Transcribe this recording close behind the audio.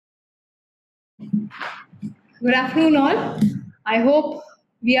Good afternoon, all. I hope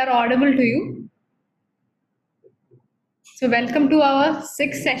we are audible to you. So, welcome to our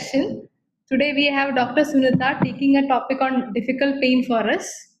sixth session. Today, we have Dr. Sunitha taking a topic on difficult pain for us.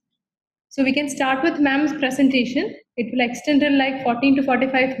 So, we can start with ma'am's presentation. It will extend till like 14 to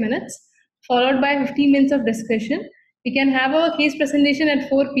 45 minutes, followed by 15 minutes of discussion. We can have our case presentation at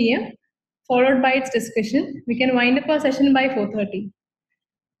 4 p.m., followed by its discussion. We can wind up our session by 4:30.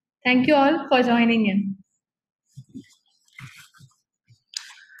 Thank you all for joining in.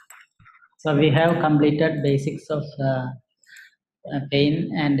 So we have completed basics of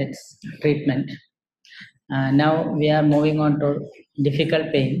pain and its treatment. Now we are moving on to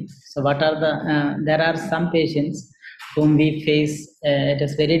difficult pain. So what are the, there are some patients whom we face, it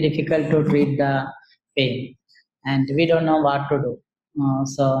is very difficult to treat the pain and we don't know what to do.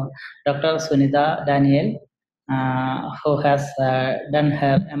 So Dr. Sunitha Daniel, who has done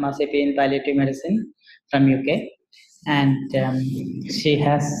her MSc in palliative medicine from UK, and she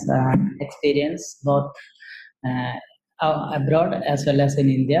has experience both abroad as well as in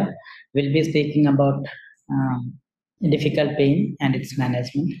India. Will be speaking about difficult pain and its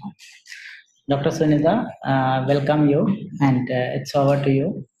management. Dr. Sunitha, welcome you, and it's over to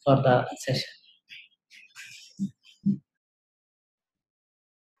you for the session.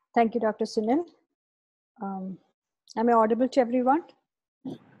 Thank you, Dr. Sunil. Am I audible to everyone?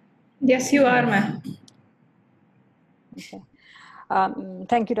 Yes, you are, ma'am. Okay.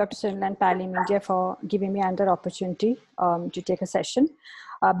 Thank you, Dr. Sunil and Pali Media, for giving me another opportunity to take a session.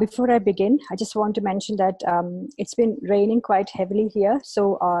 Before I begin, I just want to mention that it's been raining quite heavily here.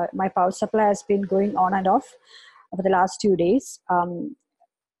 So my power supply has been going on and off for the last 2 days.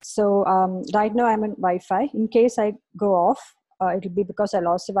 Right now I'm on Wi-Fi. In case I go off, it'll be because I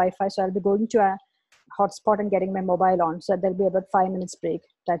lost the Wi-Fi. So I'll be going to a hotspot and getting my mobile on. So there'll be about 5 minutes break.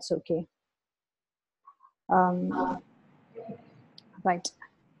 That's okay. Right.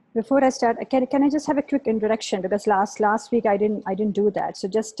 Before I start, can I just have a quick introduction, because last week I didn't do that. So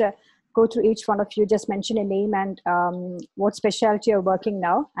just go through each one of you, just mention a name and what specialty you're working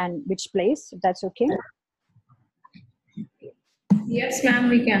now and which place, if that's okay. Yes, ma'am,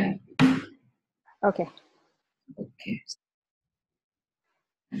 we can. Okay. Okay.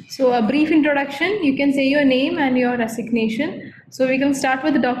 So a brief introduction, you can say your name and your resignation. So we can start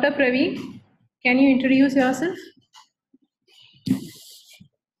with Dr. Praveen. Can you introduce yourself?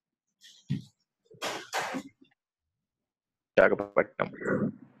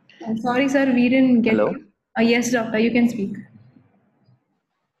 I'm sorry, sir, we didn't get Hello? you. Yes, doctor, you can speak.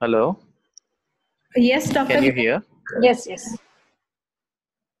 Hello? Yes, doctor. Can you hear? Yes, yes.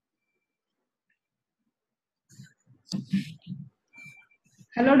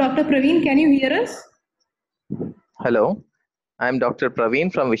 Hello, Dr. Praveen, can you hear us? Hello? I'm Dr.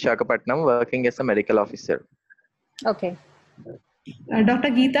 Praveen from Visakhapatnam, working as a medical officer. Okay. Dr.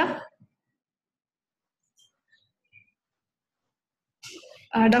 Geeta?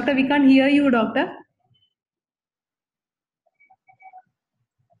 Doctor, we can't hear you, doctor.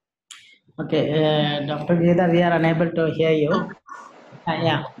 Okay, Dr. Geeta, we are unable to hear you.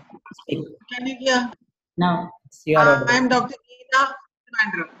 Yeah, speak. Can you hear? Now, you are audible. I am Dr. Geeta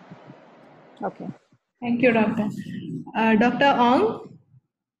Trivandrum. Okay. Thank you, doctor. Dr. Ong?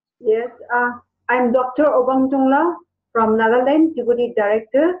 Yes, I'm Dr. Obang Tongla from Nagaland, Deputy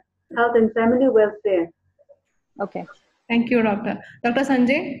Director, Health and Family Welfare. Okay. Thank you, doctor. Dr.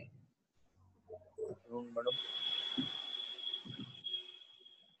 Sanjay?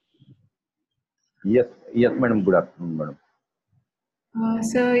 Yes, madam. Good afternoon, madam.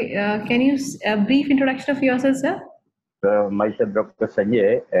 Sir, can you a brief introduction of yourself, sir? Myself, Dr.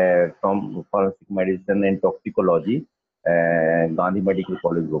 Sanjay, from Forensic Medicine and Toxicology, Gandhi Medical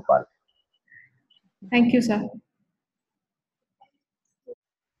College, Bhopal. Thank you, sir.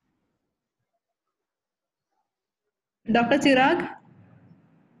 Dr. Chirag?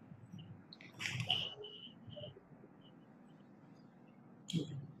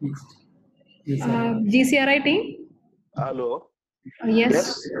 GCRI team? Hello.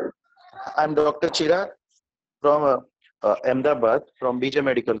 Yes. I'm Dr. Chirag from Ahmedabad, from BJ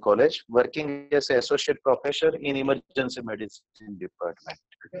Medical College, working as an associate professor in emergency medicine department.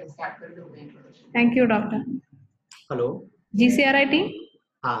 Thank you, doctor. Hello. GCRI team?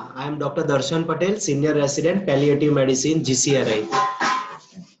 I am Dr. Darshan Patel, Senior Resident, Palliative Medicine, GCRI.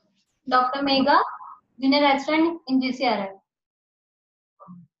 Dr. Megha, Junior Resident in GCRI.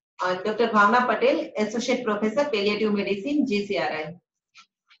 Dr. Bhavna Patel, Associate Professor, Palliative Medicine, GCRI.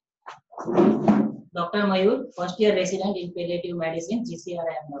 Dr. Mayur, First Year Resident in Palliative Medicine,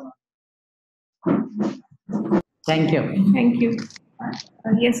 GCRI Ahmedabad. Thank you. Thank you.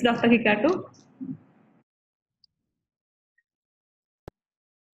 Yes, Dr. Hikato.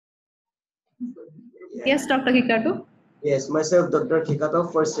 Yes, Dr. Kikatu. Yes, myself, Dr.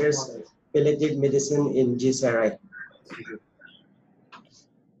 Kikato, first year palliative medicine in GCRI.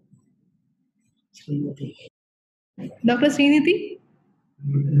 Dr. Srinidhi.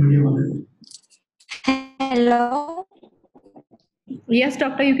 Hello. Yes,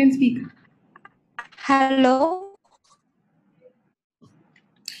 doctor, you can speak. Hello.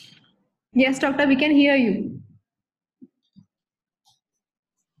 Yes, doctor, we can hear you.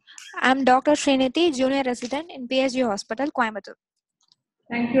 I'm Dr. Srinitha, junior resident in PSG Hospital, Coimbatore.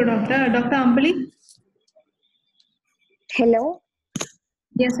 Thank you, doctor. Dr. Ambali. Hello.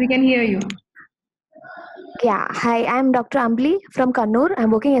 Yes, we can hear you. Yeah, hi, I'm Dr. Ambali from Kannur.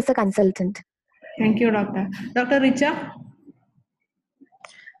 I'm working as a consultant. Thank you, doctor. Dr. Richa.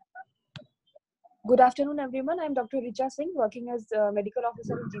 Good afternoon, everyone. I'm Dr. Richa Singh, working as a medical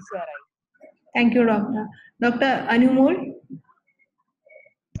officer in GCRI. Thank you, doctor. Dr. Anumol.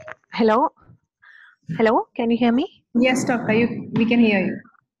 Hello. Hello, can you hear me? Yes, doctor, we can hear you.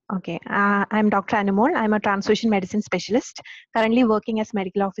 Okay, I'm Dr. Anumol. I'm a transfusion medicine specialist, currently working as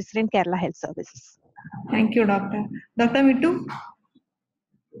medical officer in Kerala Health Services. Thank you, doctor. Dr. Mittu.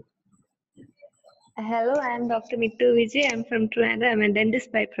 Hello, I am Dr. Mittu Vijay. I'm from Trivandrum. I'm a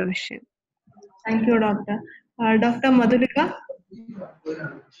dentist by profession. Thank you, doctor. Dr. Madhulika.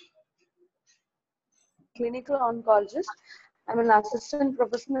 Clinical oncologist. I'm an assistant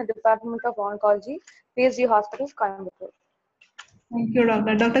professor in the Department of Oncology, PSG Hospital, Coimbatore. Thank you,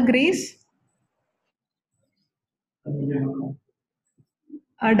 doctor. Dr. Grace.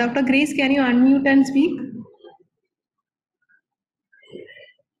 Dr. Grace, can you unmute and speak?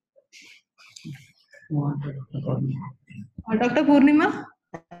 Dr. Purnima.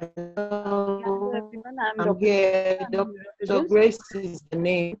 Hello, everyone. I'm here. Dr. Grace is the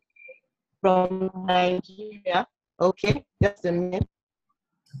name from Nigeria. Okay, that's the name.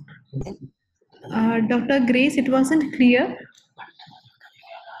 Dr. Grace, it wasn't clear.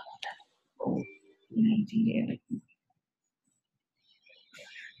 Nigeria.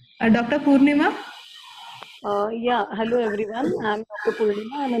 Dr. Purnima. Yeah, hello everyone. I'm Dr.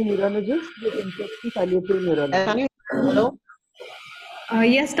 Purnima. I'm a neurologist with interest in palliative neurology. Hello?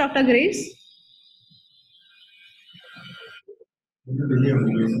 Yes, Dr. Grace.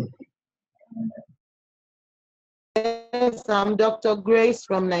 Yes, I'm Dr. Grace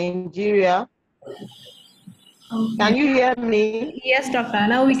from Nigeria. Okay. Can you hear me? Yes, doctor.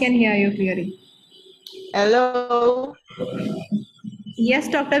 Now we can hear you clearly. Hello? Yes,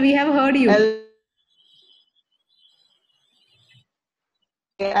 doctor, we have heard you. Hello?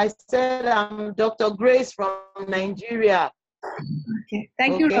 I said I'm Dr. Grace from Nigeria. Okay,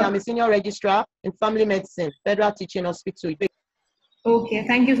 thank you, doctor. I'm a senior registrar in family medicine, Federal Teaching Hospital. Okay,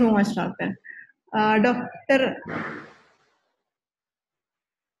 thank you so much, doctor. Dr.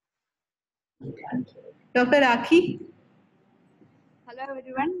 Rakhi. Hello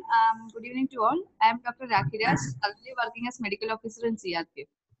everyone. Good evening to all. I am Dr. Rakhi Raj, currently working as medical officer in CRP.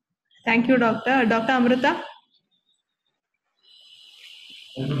 Thank you, doctor. Dr. Amrita.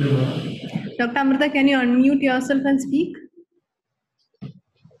 Dr. Amrita, can you unmute yourself and speak?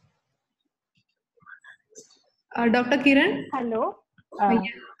 Dr. Kiran. Hello.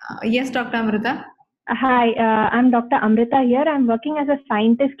 Yes, Dr. Amrita. Hi, I'm Dr. Amrita here. I'm working as a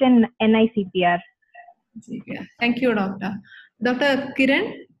scientist in NICPR. Thank you, doctor. Dr.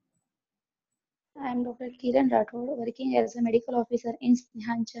 Kiran. I am Dr. Kiran Rathod, working as a medical officer in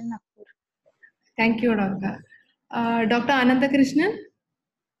Snehanchal, Nagpur. Thank you, doctor. Dr. Ananda Krishnan.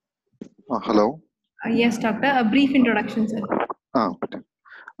 Hello. Yes, doctor. A brief introduction, sir.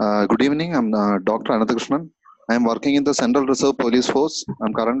 Good evening. I'm Dr. Ananda Krishnan. I'm working in the Central Reserve Police Force.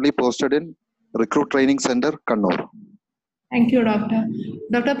 I'm currently posted in Recruit Training Center, Kannur. Thank you, doctor.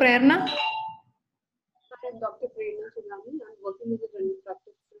 Dr. Prerna. I am Dr. Prerna Chudani. I'm working as a general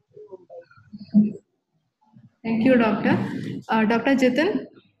practitioner in Mumbai. Thank you, doctor. Dr. Jitin.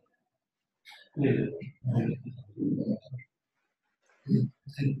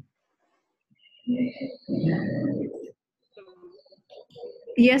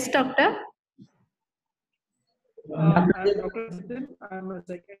 Yes, doctor. I'm Dr. Jitin. I'm a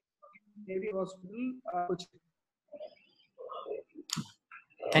second Navy Hospital, Kochi.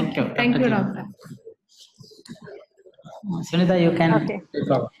 Thank you. Thank you, doctor. Sunitha, you can Okay.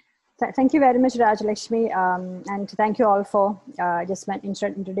 take over. Thank you very much, Raj Lakshmi, and thank you all for just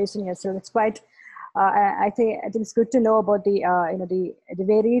introducing yourself. It's quite. I think it's good to know about the the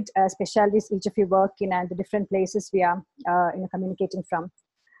varied specialties each of you work in and the different places we are communicating from.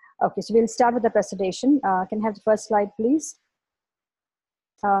 Okay, so we'll start with the presentation. Can I have the first slide, please?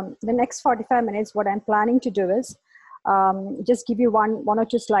 The next 45 minutes, what I'm planning to do is just give you one or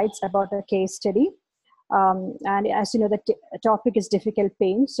two slides about a case study. And as you know, the topic is difficult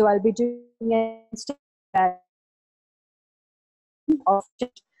pain. So I'll be doing a of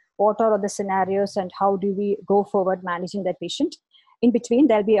what are the scenarios and how do we go forward managing that patient. In between,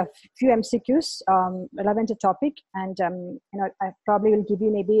 there'll be a few MCQs relevant to topic, and I probably will give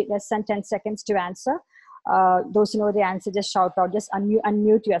you maybe less than 10 seconds to answer. Those who know the answer, just shout out, just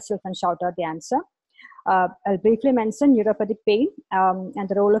unmute yourself and shout out the answer. I'll briefly mention neuropathic pain and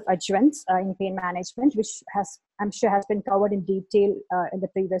the role of adjuvants in pain management, which I'm sure has been covered in detail in the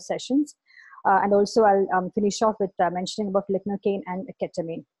previous sessions. And also I'll finish off with mentioning about lignocaine and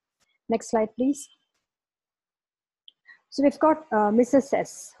ketamine. Next slide, please. So we've got Mrs.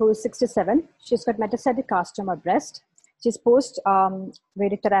 S, who is 67. She's got metastatic carcinoma breast. She's post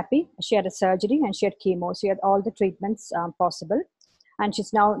radiotherapy. She had a surgery and she had chemo. She had all the treatments possible. And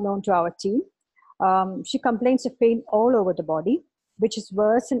she's now known to our team. She complains of pain all over the body, which is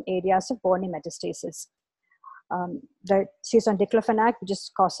worse in areas of bony metastasis. She's on diclofenac, which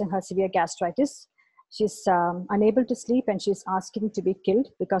is causing her severe gastritis. She's unable to sleep and she's asking to be killed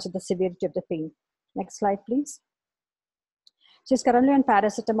because of the severity of the pain. Next slide, please. She's currently on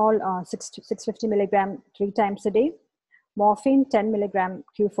paracetamol 650 milligram 3 times a day, morphine 10 milligram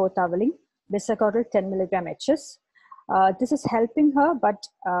Q4 thoroughly, bisacodyl 10 milligram HS. This is helping her, but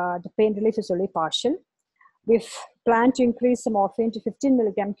the pain relief is only partial. We've planned to increase the morphine to 15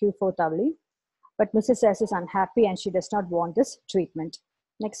 milligram Q4 thoroughly, but Mrs. S is unhappy and she does not want this treatment.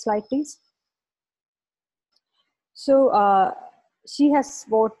 Next slide, please. So she has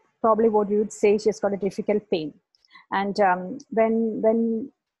probably what you would say, she's got a difficult pain. And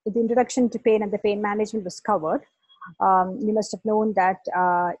when the introduction to pain and the pain management was covered, you must have known that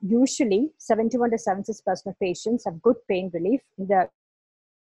usually 71 to 76% of patients have good pain relief in the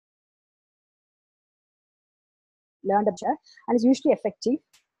learned and it's usually effective.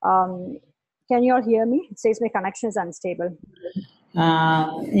 Can you all hear me? It says my connection is unstable.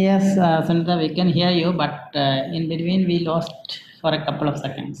 Yes, Sunitha, we can hear you, but in between we lost for a couple of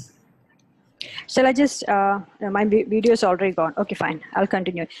seconds. Shall I just, my video is already gone. Okay, fine. I'll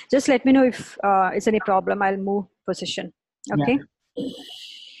continue. Just let me know if it's any problem. I'll move position. Okay. Yeah.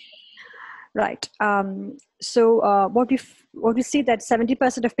 Right. So what we see that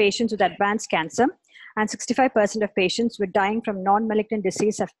 70% of patients with advanced cancer and 65% of patients with dying from non-malignant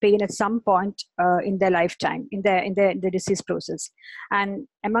disease have pain at some point in their lifetime, in the disease process. And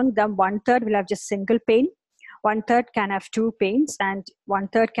among them, 1/3 will have just single pain. 1/3 can have 2 pains, and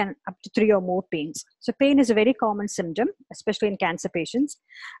 1/3 can up to 3 or more pains. So pain is a very common symptom, especially in cancer patients.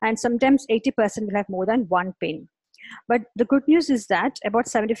 And sometimes 80% will have more than 1 pain. But the good news is that about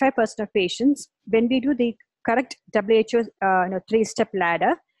 75% of patients, when we do the correct WHO 3-step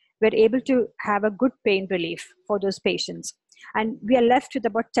ladder, we're able to have a good pain relief for those patients. And we are left with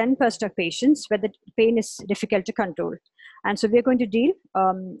about 10% of patients where the pain is difficult to control. And so we're going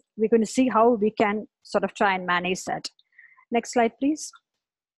to see how we can sort of try and manage that. Next slide, please.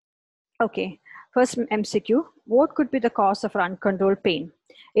 Okay, first MCQ. What could be the cause of uncontrolled pain?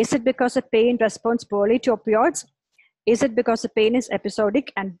 Is it because the pain responds poorly to opioids? Is it because the pain is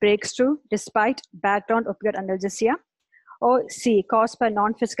episodic and breaks through despite background opioid analgesia? Or C, caused by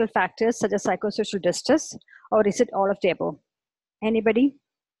non-physical factors such as psychosocial distress? Or is it all of the above? Anybody?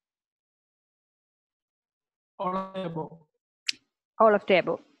 All of the above. All of the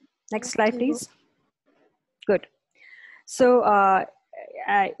above. Next slide, please. Good. So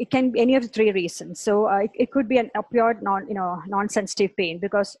it can be any of the 3 reasons. So it could be an opioid non-sensitive pain,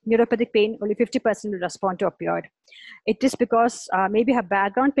 because neuropathic pain, only 50% will respond to opioid. It is because maybe her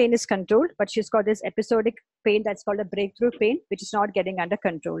background pain is controlled, but she's got this episodic pain that's called a breakthrough pain, which is not getting under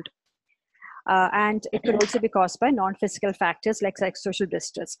control. And it could also be caused by non-physical factors like psychosocial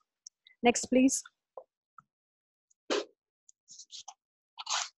distress. Next, please.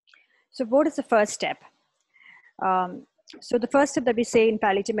 So what is the first step? So the first step that we say in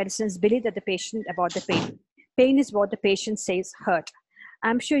palliative medicine is believe that the patient about the pain. Pain is what the patient says hurt.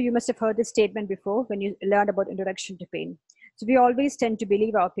 I'm sure you must have heard this statement before when you learned about introduction to pain. So we always tend to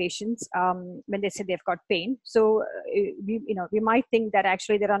believe our patients when they say they've got pain. So we might think that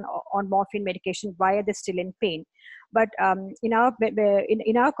actually they're on morphine medication. Why are they still in pain? But in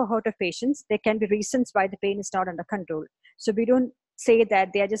our cohort of patients, there can be reasons why the pain is not under control. So we don't say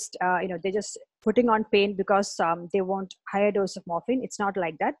that they are just they're just putting on pain because they want higher dose of morphine. It's not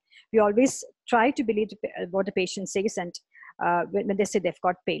like that. We always try to believe what the patient says, and when they say they've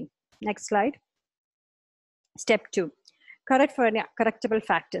got pain. Next slide. Step 2, correct for any correctable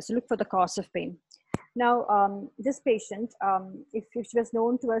factors. Look for the cause of pain. Now, this patient, if she was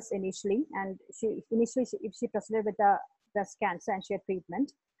known to us initially, and if she presented with the breast cancer and she had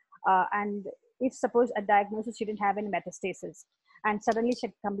treatment, and if suppose a diagnosis she didn't have any metastasis and suddenly she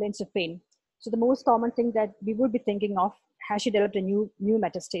had complaints of pain. So the most common thing that we would be thinking of, has she developed a new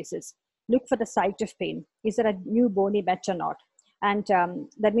metastasis? Look for the site of pain. Is there a new bony met or not? And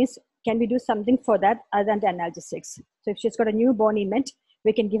that means, can we do something for that other than the analgesics? So if she's got a new bony met,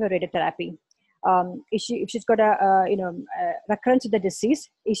 we can give her radiotherapy. If she's got a recurrence of the disease,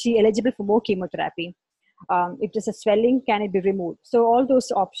 is she eligible for more chemotherapy? If there's a swelling, can it be removed? So all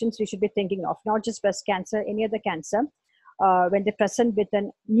those options we should be thinking of, not just breast cancer, any other cancer. When they present with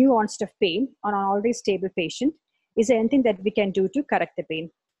a new onset of pain on an already stable patient, is there anything that we can do to correct the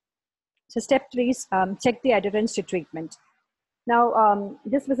pain? So step 3 is check the adherence to treatment. Now,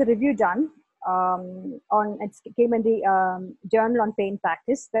 this was a review done it came in the Journal on Pain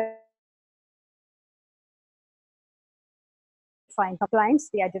Practice. Find compliance,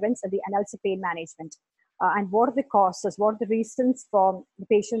 the adherence, and the analgesic pain management. And what are the causes? What are the reasons for the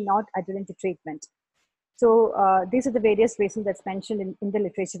patient not adhering to treatment? So these are the various reasons that's mentioned in the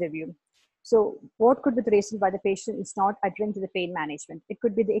literature review. So what could be the reason why the patient is not adhering to the pain management? It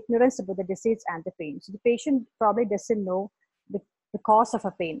could be the ignorance about the disease and the pain. So the patient probably doesn't know the cause of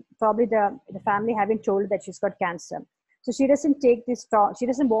her pain. Probably the family haven't told her that she's got cancer. So she doesn't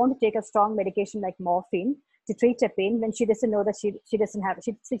want to take a strong medication like morphine to treat her pain when she doesn't know that she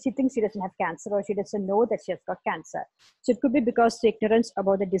thinks she doesn't have cancer, or she doesn't know that she has got cancer. So it could be because the ignorance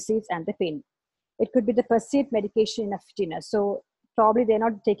about the disease and the pain. It could be the perceived medication ineffectiveness. So probably they're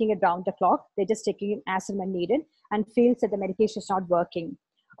not taking it round the clock. They're just taking it as and when needed and feels that the medication is not working.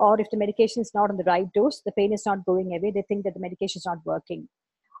 Or if the medication is not on the right dose, the pain is not going away, they think that the medication is not working.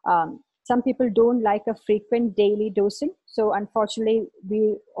 Some people don't like a frequent daily dosing. So unfortunately,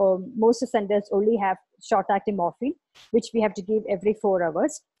 most of the centers only have short-acting morphine, which we have to give every 4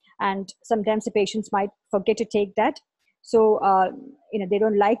 hours. And sometimes the patients might forget to take that. So, they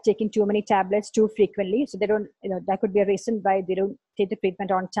don't like taking too many tablets too frequently. So they don't, that could be a reason why they don't take the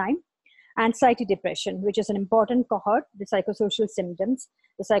treatment on time. Anxiety, depression, which is an important cohort, the psychosocial symptoms,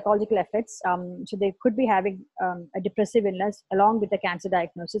 the psychological effects. So they could be having a depressive illness along with the cancer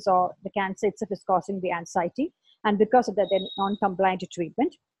diagnosis, or the cancer itself is causing the anxiety. And because of that, they're non-compliant to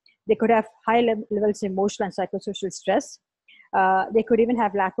treatment. They could have high levels of emotional and psychosocial stress. They could even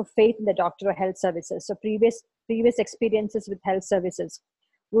have lack of faith in the doctor or health services. So previous experiences with health services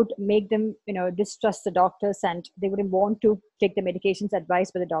would make them, distrust the doctors, and they wouldn't want to take the medications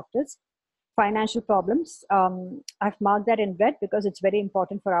advised by the doctors. Financial problems. I've marked that in red because it's very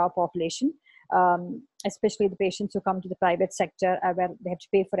important for our population, especially the patients who come to the private sector where they have to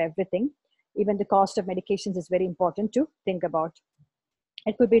pay for everything. Even the cost of medications is very important to think about.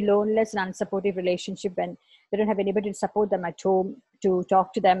 It could be loneliness and unsupportive relationship when they don't have anybody to support them at home, to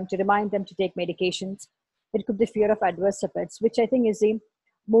talk to them, to remind them to take medications. It could be fear of adverse effects, which I think is the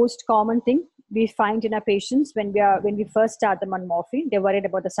most common thing we find in our patients when we first start them on morphine. They're worried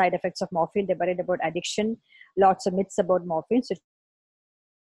about the side effects of morphine. They're worried about addiction, lots of myths about morphine. So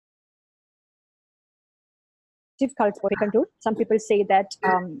control. Some people say that,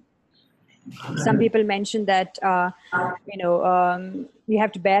 some people mention that, you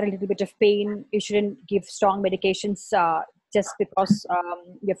have to bear a little bit of pain. You shouldn't give strong medications just because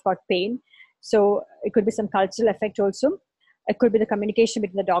you've got pain. So it could be some cultural effect also. It could be the communication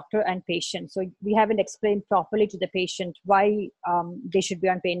between the doctor and patient. So we haven't explained properly to the patient why they should be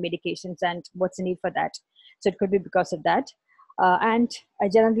on pain medications and what's the need for that. So it could be because of that. And I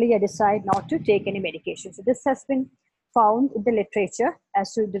decide not to take any medication. So this has been found in the literature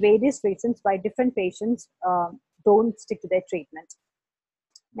as to the various reasons why different patients don't stick to their treatment.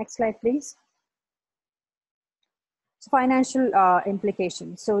 Next slide, please. So financial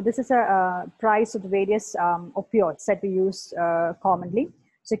implications. So this is a price of the various opioids that we use commonly.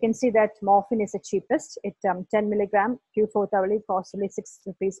 So you can see that morphine is the cheapest. It 10 milligram Q4 costs only 6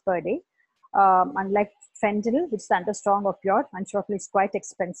 rupees per day. Unlike fentanyl, which is the under-strong opioid, unfortunately is quite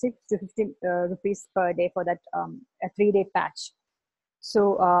expensive, to 50 rupees per day for that a 3-day patch.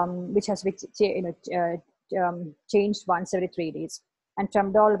 So which has to be changed once every 3 days. And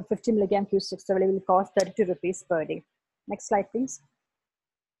tramadol 50 milligram Q6 will cost 32 rupees per day. Next slide, please.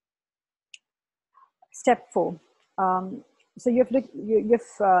 Step 4. So you've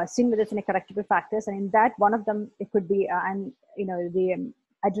seen whether there's any correctable factors, and in that, one of them, it could be the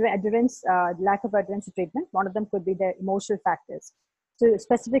adherence, lack of adherence to treatment. One of them could be the emotional factors. So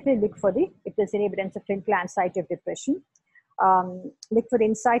specifically look for if there's any evidence of clinical anxiety or depression. Look for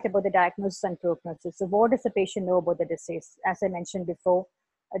insight about the diagnosis and prognosis. So what does the patient know about the disease? As I mentioned before,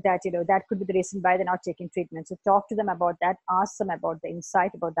 that could be the reason why they're not taking treatment. So talk to them about that, ask them about the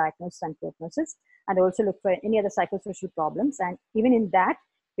insight about diagnosis and prognosis, and also look for any other psychosocial problems. And even in that,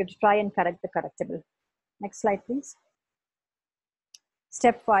 You have to try and correct the correctable. Next slide, please.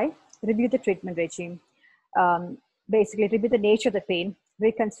 Step 5, review the treatment regime. Basically, review the nature of the pain,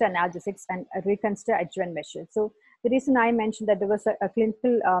 reconsider analgesics, and reconsider adjuvant measures. So the reason I mentioned that there was a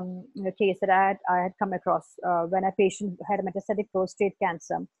clinical case that I had come across when a patient had a metastatic prostate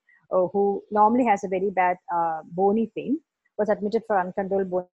cancer who normally has a very bad bony pain, was admitted for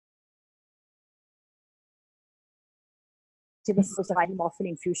uncontrolled bony. He was surviving morphine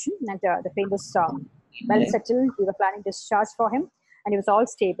infusion, and the pain was well settled. We were planning discharge for him, and he was all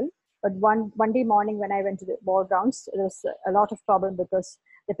stable. But one day morning, when I went to the ward rounds, there was a lot of problem because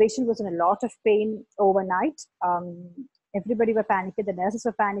the patient was in a lot of pain overnight. Everybody were panicking. The nurses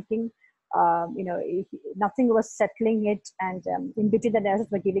were panicking. Nothing was settling it, and in between, the nurses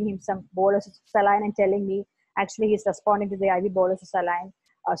were giving him some bolus of saline and telling me actually he's responding to the IV bolus of saline.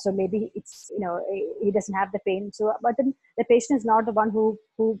 So maybe it's, he doesn't have the pain. So, but then the patient is not the one who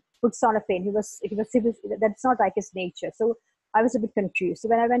puts on a pain. He was, that's not like his nature. So I was a bit confused. So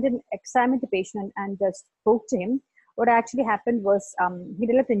when I went and examined the patient and just spoke to him, what actually happened was he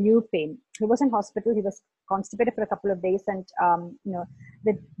developed a new pain. He was in hospital. He was constipated for a couple of days, and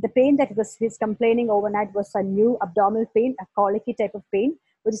the pain that he was complaining overnight was a new abdominal pain, a colicky type of pain,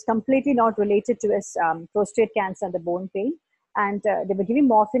 which is completely not related to his prostate cancer and the bone pain. And they were giving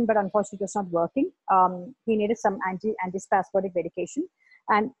morphine, but unfortunately it was not working. He needed some antispasmodic medication.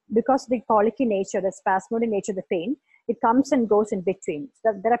 And because of the colicky nature, the spasmodic nature of the pain, it comes and goes in between.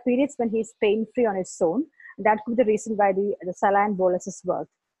 So there are periods when he's pain-free on his own. And that could be the reason why the saline boluses work.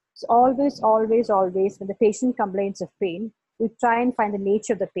 So always, when the patient complains of pain, we try and find the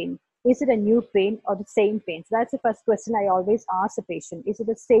nature of the pain. Is it a new pain or the same pain? So that's the first question I always ask the patient. Is it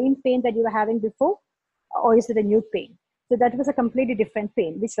the same pain that you were having before, or is it a new pain? So that was a completely different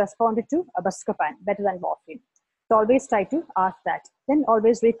pain, which responded to a buscopan better than morphine. So always try to ask that. Then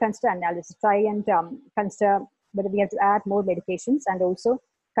always reconsider analysis. Try and consider whether we have to add more medications, and also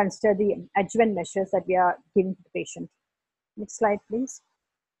consider the adjuvant measures that we are giving to the patient. Next slide, please.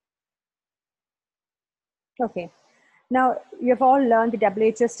 Okay. Now, you've all learned the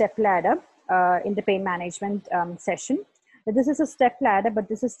WHO step ladder in the pain management session. Now, this is a step ladder, but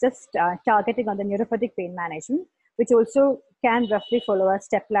this is just targeting on the neuropathic pain management, which also can roughly follow a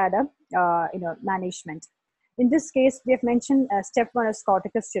step ladder, management. In this case, we have mentioned step 1 is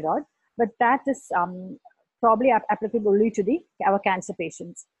corticosteroid, but that is probably applicable only to our cancer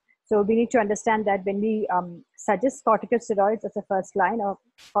patients. So we need to understand that when we suggest corticosteroids as a first line, or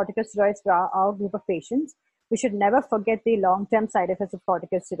corticosteroids for our group of patients, we should never forget the long-term side effects of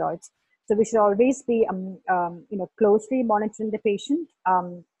corticosteroids. So we should always be, closely monitoring the patient,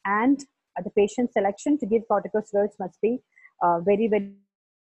 and the patient selection to give corticosteroids must be very, very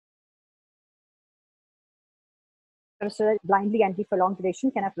blindly and for long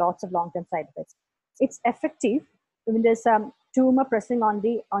duration can have lots of long-term side effects. It's effective when there's tumor pressing on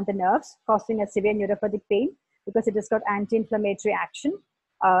the nerves, causing a severe neuropathic pain, because it has got anti-inflammatory action.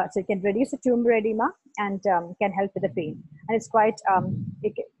 So it can reduce the tumor edema and can help with the pain. And it's quite,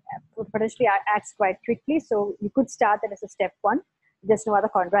 it potentially acts quite quickly. So you could start that as a step 1. There's no other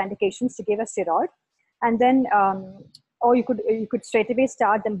contraindications to give a steroid. And then, or you could straight away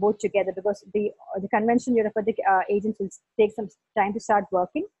start them both together, because the conventional neuropathic agents will take some time to start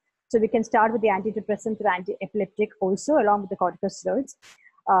working. So we can start with the antidepressant or anti-epileptic also, along with the corticosteroids.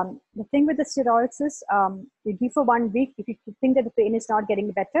 The thing with the steroids is you give for 1 week. If you think that the pain is not getting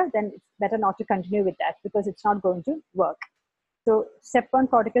better, then it's better not to continue with that, because it's not going to work. So step 1,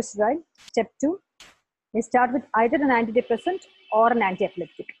 corticosteroid. Step 2, we start with either an antidepressant or an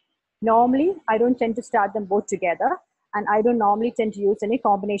anti-epileptic. Normally, I don't tend to start them both together, and I don't normally tend to use any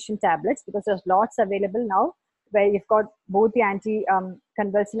combination tablets, because there's lots available now where you've got both the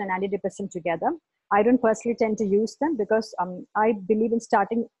anti-convulsant and antidepressant together. I don't personally tend to use them, because I believe in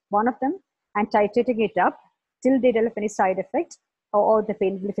starting one of them and titrating it up till they develop any side effect, or the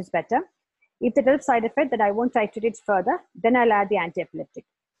pain relief is better. If they develop side effect, then I won't titrate it further. Then I'll add the anti-epileptic.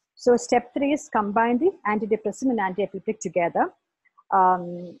 So step 3 is combine the antidepressant and anti-epileptic together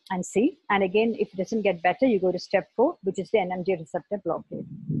and see. And again, if it doesn't get better, you go to step 4, which is the NMDA receptor blockade.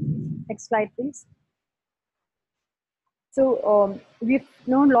 Next slide, please. So we've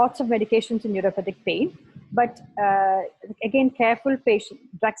known lots of medications in neuropathic pain, but again, careful patient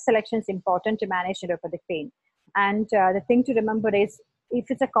drug selection is important to manage neuropathic pain. And the thing to remember is, if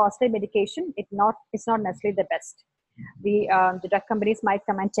it's a costly medication, it's not necessarily the best. The drug companies might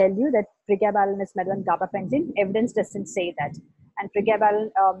come and tell you that pregabalin is better than gabapentin. Evidence doesn't say that. And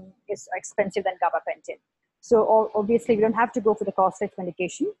pregabalin is expensive than gabapentin. So obviously, we don't have to go for the costly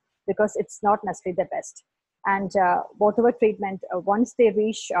medication, because it's not necessarily the best. And whatever treatment, once they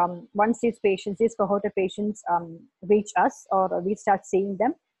reach, once these patients, these cohort of patients reach us or we start seeing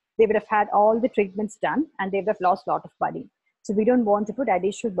them, they would have had all the treatments done and they would have lost a lot of money. So we don't want to put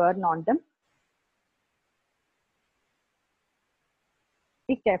additional burden on them.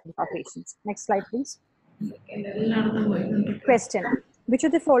 Be careful of our patients. Next slide, please. Question. Which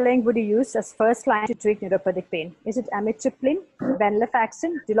of the following would you use as first line to treat neuropathic pain? Is it amitriptyline,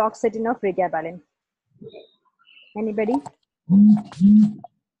 venlafaxine, duloxetine, or pregabalin? Anybody?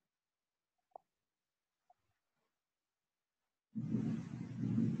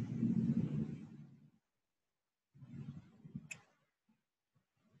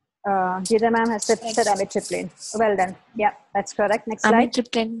 Geeta ma'am has said amitriptyline. Well done. Yeah, that's correct. Next slide.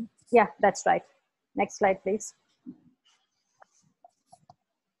 Amitriptyline. Yeah, that's right. Next slide, please.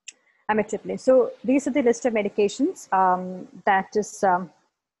 Amitriptyline. So these are the list of medications that is,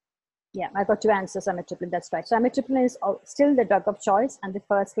 yeah, I got two answers, amitriptyline, that's right. So amitriptyline is still the drug of choice and the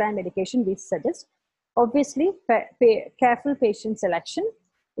first line medication we suggest. Obviously, careful patient selection.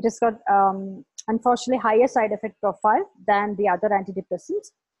 It has got, unfortunately, higher side effect profile than the other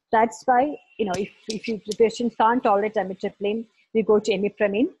antidepressants. That's why, you know, if the patient can't tolerate amitriptyline, we go to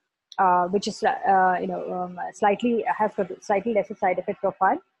imipramine, which is, slightly lesser side effect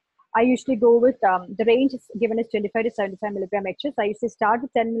profile. I usually go with, the range is given as 25 to 75 milligram HS. I usually start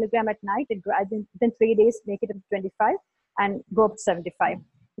with 10 milligram at night and within 3 days make it up to 25 and go up to 75.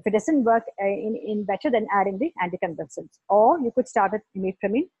 If it doesn't work in better, then adding the anticonvulsants. Or you could start with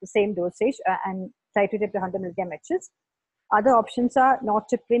imipramine, the same dosage, and titrate up to 100 milligram HS. Other options are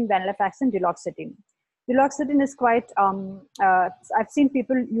nortriptyline, venlafaxine, duloxetine. Duloxetine is quite, I've seen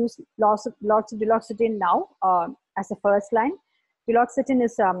people use lots of duloxetine now as a first line. Duloxetine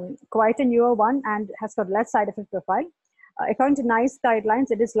is quite a newer one and has got less side effect profile. According to NICE guidelines,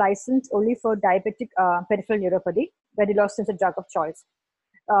 it is licensed only for diabetic peripheral neuropathy, where duloxetine is a drug of choice.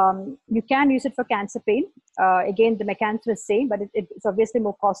 You can use it for cancer pain. Again, the mechanism is same, but it's obviously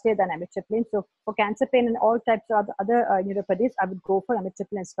more costlier than amitriptyline. So for cancer pain and all types of other neuropathies, I would go for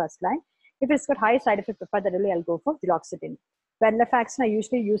amitriptyline as first line. If it's got high side effect profile, then really I'll go for duloxetine. Venlafaxine I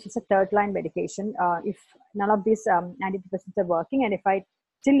usually use as a third line medication. If none of these antidepressants are working, and if I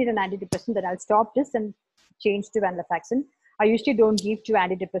still need an antidepressant, then I'll stop this and change to venlafaxine. I usually don't give two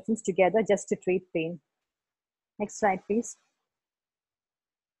antidepressants together just to treat pain. Next slide, please.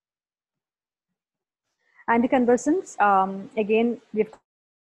 Anticonvulsants, again, we've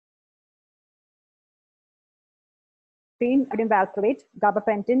seen valproate,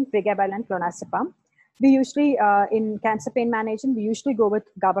 gabapentin, pregabalin, and clonazepam. We usually, in cancer pain management, we usually go with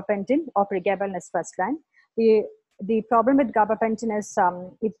gabapentin or pregabalin as first line. The problem with gabapentin is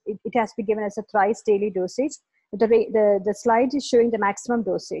it has to be given as a thrice daily dosage. The slide is showing the maximum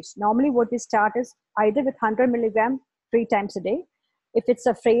dosage. Normally what we start is either with 100 milligram 3 times a day. If it's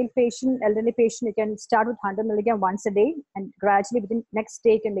a frail patient, elderly patient, you can start with 100 milligram once a day, and gradually within next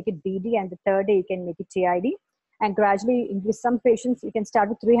day you can make it BD, and the third day you can make it TID. And gradually increase. Some patients, you can start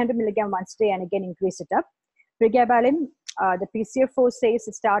with 300 milligram once a day and again increase it up. Pregabalin, the PCF4 says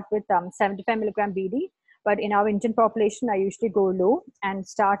to start with 75 milligram BD, but in our Indian population, I usually go low and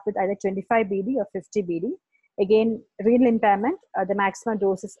start with either 25 BD or 50 BD. Again, renal impairment, the maximum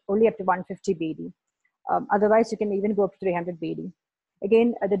dose is only up to 150 BD. Otherwise, you can even go up to 300 BD.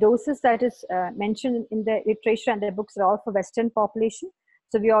 Again, the doses that is mentioned in the literature and the books are all for Western population.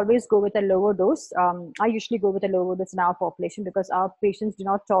 So we always go with a lower dose. I usually go with a lower dose in our population because our patients do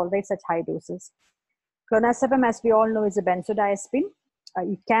not tolerate such high doses. Clonazepam, as we all know, is a benzodiazepine.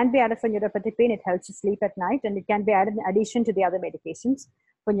 It can be added for neuropathic pain. It helps you sleep at night, and it can be added in addition to the other medications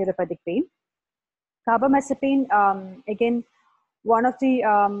for neuropathic pain. Carbamazepine, again, one of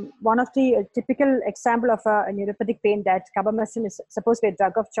the typical example of a neuropathic pain that carbamazepine is supposed to be a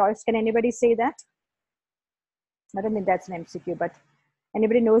drug of choice. Can anybody say that? I don't think that's an MCQ, but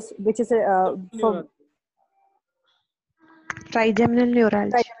anybody knows which is for trigeminal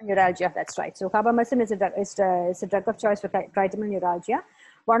neuralgia. Trigeminal neuralgia, that's right. So carbamazepine is a drug of choice for trigeminal neuralgia.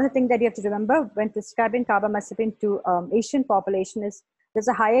 One of the things that you have to remember when prescribing carbamazepine to Asian population is there's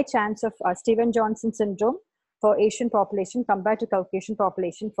a higher chance of Stevens-Johnson syndrome for Asian population compared to Caucasian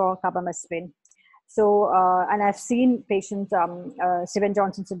population for carbamazepine. So, and I've seen patients,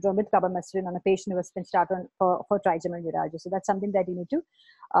 Stevens-Johnson syndrome with carbamazepine on a patient who has been started for trigeminal neuralgia. So that's something that you need to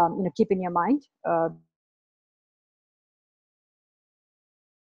keep in your mind.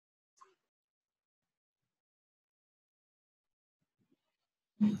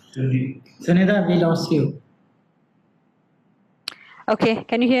 Sunitha, we lost you. Okay,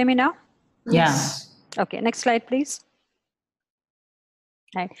 can you hear me now? Yeah. Okay, next slide, please.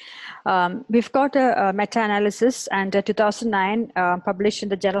 Right. We've got a meta-analysis and 2009 published in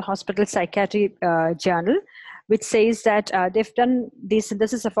the General Hospital Psychiatry Journal, which says that they've done the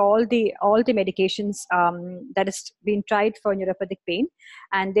synthesis of all the medications that has been tried for neuropathic pain,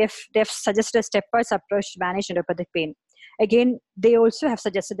 and they've suggested a stepwise approach to manage neuropathic pain. Again, they also have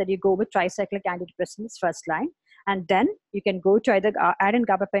suggested that you go with tricyclic antidepressants first line, and then you can go to either add in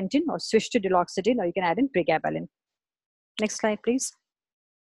gabapentin or switch to duloxetine, or you can add in pregabalin. Next slide, please.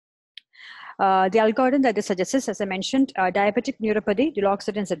 The algorithm that they suggest is, as I mentioned, diabetic neuropathy,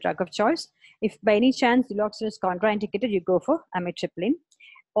 duloxetine is a drug of choice. If by any chance duloxetine is contraindicated, you go for amitriptyline.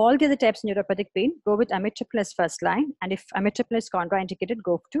 All the other types of neuropathic pain, go with amitriptyline as first line. And if amitriptyline is contraindicated,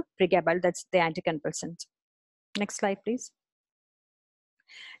 go to pregabalin, that's the anticonvulsant. Next slide, please.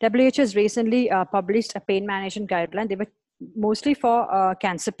 WHO has recently published a pain management guideline. They were mostly for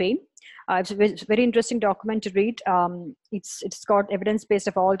cancer pain. It's a very interesting document to read. It's got evidence based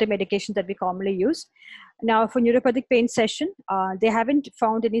of all the medications that we commonly use. Now, for neuropathic pain session, they haven't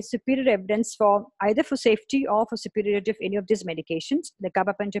found any superior evidence for either for safety or for superiority of any of these medications, the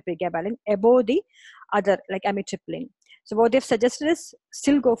gabapentin, pregabalin, above the other like amitriptyline. So what they've suggested is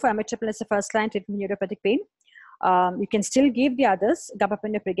still go for amitriptyline as the first line treatment neuropathic pain. You can still give the others,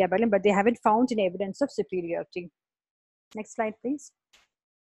 gabapentin, pregabalin, but they haven't found any evidence of superiority. Next slide, please.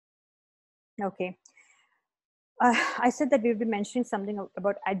 Okay. I said that we will be mentioning something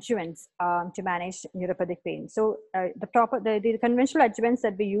about adjuvants to manage neuropathic pain. So the conventional adjuvants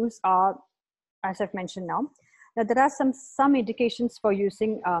that we use are, as I've mentioned now. Now there are some indications for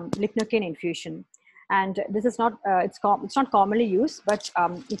using lignocaine infusion, and this is not it's not commonly used, but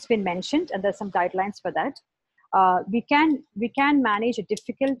it's been mentioned, and there's some guidelines for that. We can manage a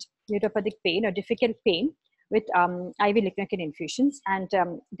difficult neuropathic pain or difficult pain with IV lignocaine infusions, and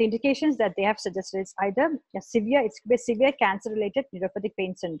the indications that they have suggested is either a severe cancer-related neuropathic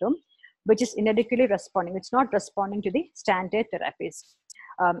pain syndrome, which is inadequately responding. It's not responding to the standard therapies,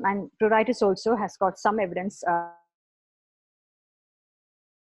 and pruritus also has got some evidence.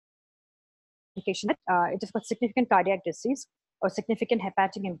 Indication that it has got significant cardiac disease or significant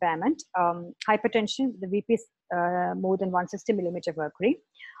hepatic impairment, hypertension, the VP is more than 160 millimeter mercury,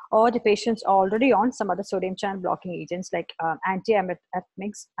 or the patient's already on some other sodium channel blocking agents like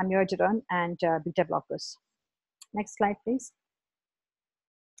antiarrhythmics, amiodarone, and beta blockers. Next slide, please.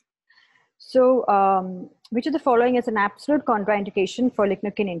 So, which of the following is an absolute contraindication for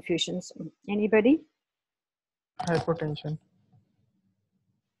lignocaine infusions? Anybody? Hypertension.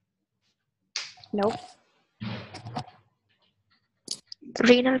 No.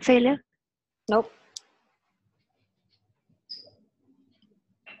 Renal failure. Nope.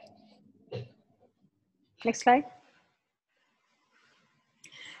 Next slide.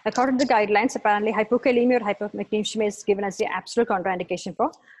 According to the guidelines, apparently hypokalemia or hypomagnesemia is given as the absolute contraindication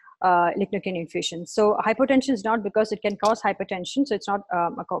for lignocaine infusion. So hypotension is not, because it can cause hypertension, so it's not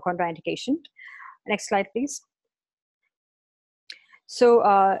a contraindication. Next slide, please. So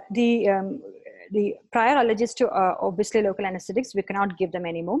the prior allergies to obviously local anesthetics, we cannot give them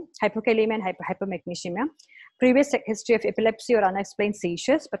anymore. Hypokalemia and hypomagnesemia. Previous history of epilepsy or unexplained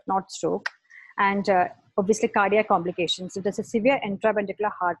seizures, but not stroke. And obviously cardiac complications. If there's a severe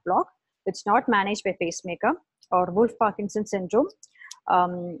intraventricular heart block, it's not managed by pacemaker, or Wolff-Parkinson syndrome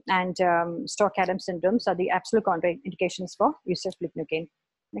and Stock-Adams syndromes are the absolute contraindications for use of lignocaine.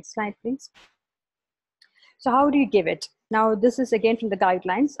 Next slide, please. So how do you give it? Now, this is again from the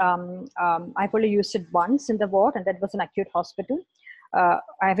guidelines. I've only used it once in the ward, and that was an acute hospital. I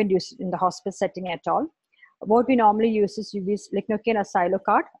haven't used it in the hospital setting at all. What we normally use is you use lignocaine or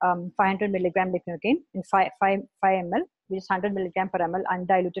Silocard, 500 milligram lignocaine in 5 ml, which is 100 milligram per ml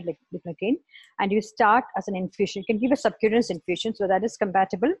undiluted lignocaine, and you start as an infusion. You can give a subcutaneous infusion, so that is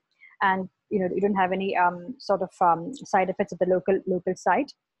compatible, and you don't have any sort of side effects at the local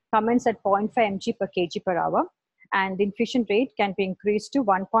site. Commence at 0.5 mg per kg per hour, and the infusion rate can be increased to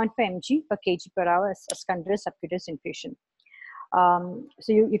 1.5 mg per kg per hour as continuous subcutaneous infusion. So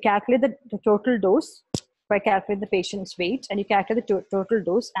you calculate the total dose by calculating the patient's weight, and you calculate the total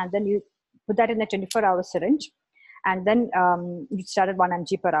dose, and then you put that in a 24-hour syringe, and then you start at 1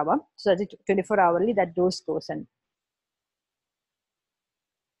 mg per hour. So that's 24 hourly that dose goes in.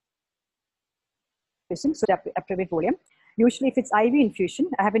 So appropriate volume. Usually, if it's IV infusion,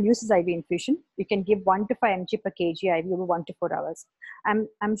 I haven't used this IV infusion. You can give 1 to 5 mg per kg IV over 1 to 4 hours.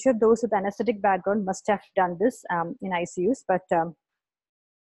 I'm sure those with anesthetic background must have done this in ICUs, but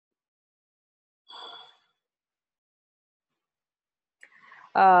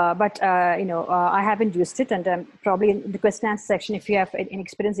I haven't used it, and probably in the question and answer section, if you have any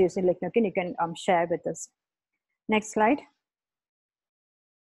experience using lignocaine, you can share with us. Next slide.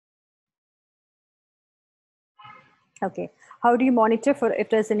 Okay. How do you monitor for if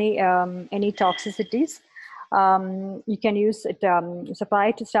there's any toxicities? You can use it. So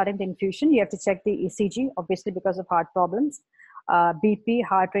prior to starting the infusion, you have to check the ECG, obviously because of heart problems, BP,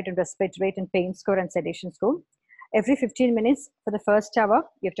 heart rate and respiratory rate, and pain score and sedation score. Every 15 minutes for the first hour,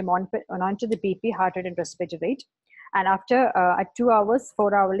 you have to monitor the BP, heart rate and respiratory rate. And after at 2 hours,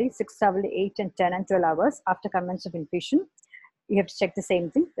 4 hourly, 6 hourly, 8 and 10 and 12 hours after commencement of infusion, you have to check the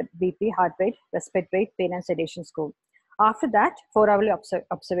same thing, the BP, heart rate, respiratory rate, pain and sedation score. After that, 4 hourly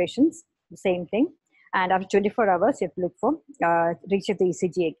observations, the same thing. And after 24 hours, you have to look for recheck the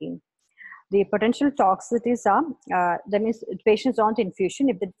ECG again. The potential toxicities are, that means patients on the infusion,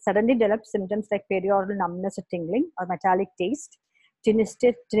 if they suddenly develop symptoms like perioral numbness or tingling or metallic taste,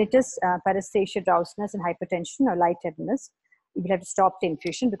 tinnitus, paresthesia, drowsiness, and hypertension or lightheadedness, you will have to stop the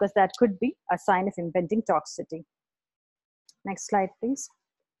infusion because that could be a sign of impending toxicity. Next slide, please.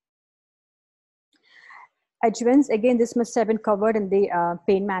 Adjuvants, again, this must have been covered in the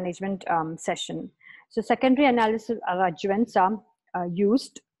pain management session. So secondary analysis adjuvants are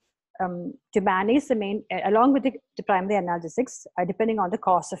used to manage the main, along with the primary analgesics, depending on the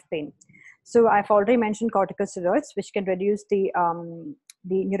cause of pain. So I've already mentioned corticosteroids, which can reduce the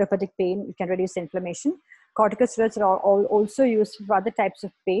neuropathic pain, it can reduce inflammation. Corticosteroids are also used for other types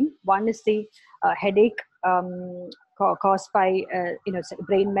of pain. One is the headache caused by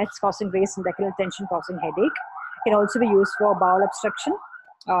brain mets causing raised endocrine tension causing headache. It can also be used for bowel obstruction,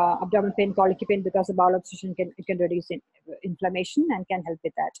 abdominal pain, colicky pain, because of bowel obstruction it can reduce inflammation and can help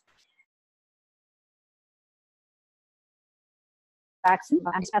with that. Vaccine,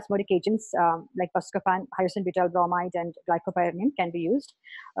 antispasmodic agents like buscopan, hydrogen butyl bromide, and glycopyramine can be used.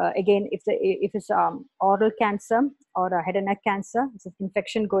 Again, if it's oral cancer or a head and neck cancer, it's an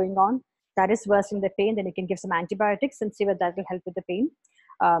infection going on, that is worsening the pain, then you can give some antibiotics and see whether that will help with the pain.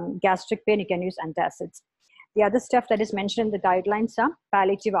 Gastric pain, you can use antacids. The other stuff that is mentioned in the guidelines are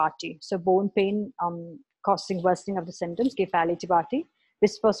palliative RT. So bone pain causing worsening of the symptoms, give palliative RT.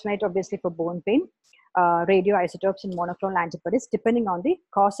 Bisphosphonate, obviously, for bone pain. Radioisotopes and monoclonal antibodies, depending on the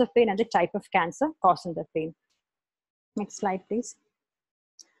cause of pain and the type of cancer causing the pain. Next slide, please.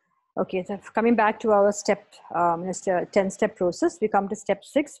 Okay, so coming back to our 10-step process, we come to step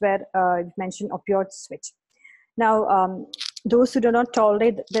 6, where we've mentioned opioid switch. Now, those who do not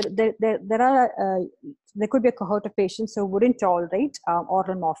tolerate, there could be a cohort of patients who wouldn't tolerate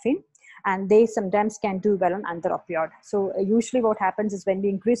oral morphine, and they sometimes can do well on another opioid. So usually what happens is when we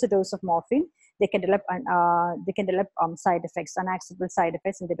increase the dose of morphine, they can develop side effects, unacceptable side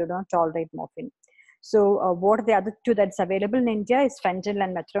effects, and they do not tolerate morphine. So what are the other two that's available in India is fentanyl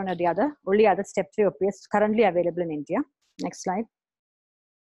and methadone are the only other step 3 opiates currently available in India. Next slide.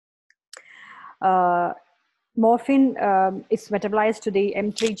 Morphine is metabolized to the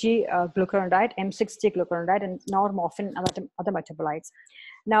M3G glucuronide, M6G glucuronide, and normorphine and other metabolites.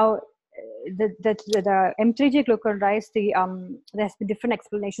 Now, the M3G glucuronide, there's been different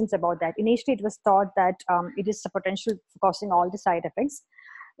explanations about that. Initially, it was thought that it is a potential for causing all the side effects.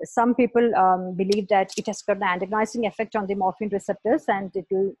 Some people believe that it has got an antagonizing effect on the morphine receptors, and it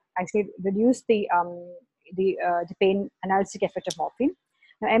will actually reduce the pain analgesic effect of morphine.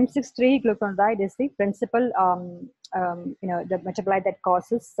 Now, M6-3 glucuronide is the principal, the metabolite that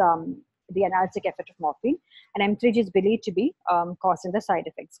causes the analgesic effect of morphine, and M3G is believed to be causing the side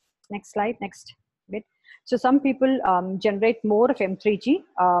effects. Next slide, next bit. So some people generate more of M3G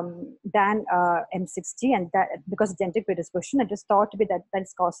than M6G, and that because of genetic predisposition, it is thought to be that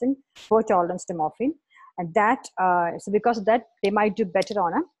is causing poor tolerance to morphine, and that so because of that, they might do better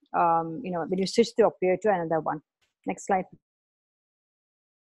on a when you switch the opioid to another one. Next slide.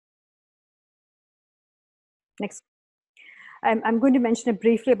 Next. I'm going to mention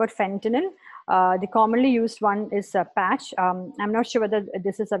briefly about fentanyl. The commonly used one is a patch. I'm not sure whether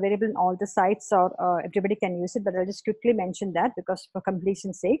this is available in all the sites or everybody can use it, but I'll just quickly mention that because for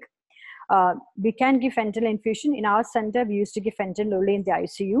completion's sake. We can give fentanyl infusion. In our center, we used to give fentanyl only in the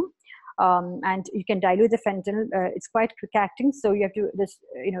ICU. And you can dilute the fentanyl. It's quite quick acting, so you have to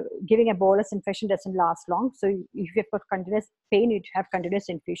giving a bolus infusion doesn't last long. So if you've got continuous pain, you have continuous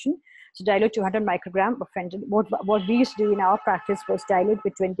infusion. So dilute 200 microgram of fentanyl. What we used to do in our practice was dilute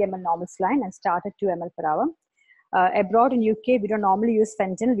with 20 ml normal saline and start at 2 ml per hour. Abroad in UK, we don't normally use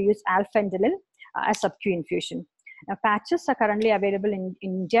fentanyl. We use alfentanil as sub-Q infusion. Now, patches are currently available in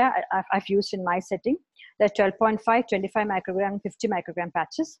India. I've used in my setting. There are 12.5, 25 microgram, 50 microgram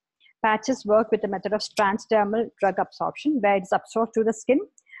patches. Patches work with the method of transdermal drug absorption, where it's absorbed through the skin.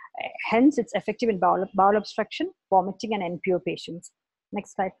 Hence, it's effective in bowel obstruction, vomiting, and NPO patients.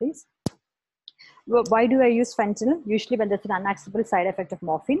 Next slide, please. Why do I use fentanyl? Usually when there's an unacceptable side effect of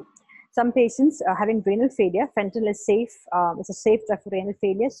morphine. Some patients having renal failure, fentanyl is safe. It's a safe drug for renal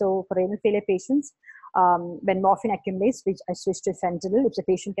failure. So for renal failure patients, when morphine accumulates, which I switch to fentanyl if the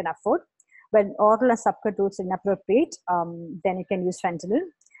patient can afford. When oral and subcut routes are inappropriate, then you can use fentanyl.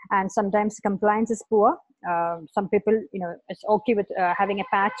 And sometimes compliance is poor. Some people, it's okay with having a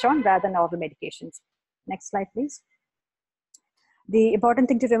patch on rather than oral medications. Next slide, please. The important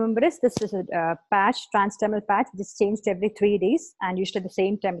thing to remember is this is a patch, transdermal patch, which is changed every 3 days and usually at the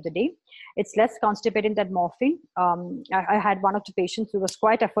same time of the day. It's less constipating than morphine. I had one of the patients who was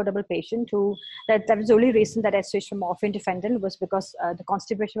quite affordable patient who, that was the only reason that I switched from morphine to fentanyl was because the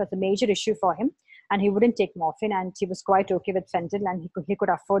constipation was a major issue for him and he wouldn't take morphine and he was quite okay with fentanyl and he could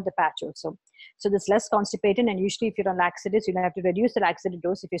afford the patch also. So this less constipating, and usually if you're on laxatives, you have to reduce the laxative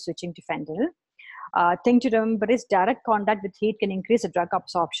dose if you're switching to fentanyl. Thing to remember is direct contact with heat can increase the drug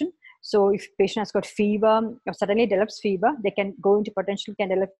absorption. So if patient has got fever or suddenly develops fever, they can go into potential can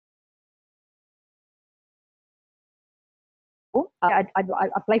develop. I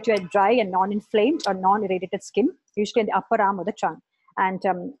apply to a dry and non-inflamed or non-irritated skin, usually in the upper arm or the trunk. And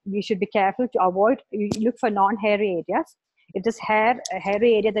we should be careful to avoid, you look for non-hairy areas. If this hairy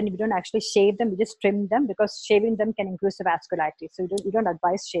area, then we don't actually shave them, we just trim them because shaving them can increase the vascularity. So we don't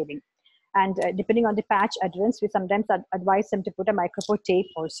advise shaving. And depending on the patch adherence, we sometimes advise them to put a micropore tape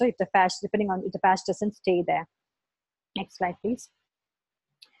also if the patch, if the patch doesn't stay there. Next slide, please.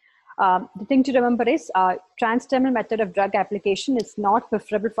 The thing to remember is transdermal method of drug application is not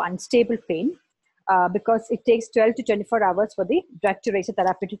preferable for unstable pain because it takes 12 to 24 hours for the drug to reach a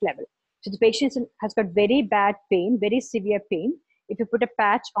therapeutic level. So the patient has got very bad pain, very severe pain. If you put a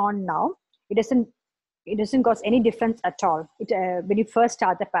patch on now, it doesn't cause any difference at all. When you first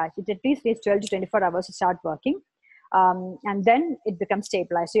start the patch, it at least takes 12 to 24 hours to start working. And then it becomes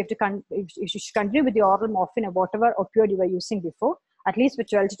stabilized. So you should continue with the oral morphine or whatever opioid you were using before, at least for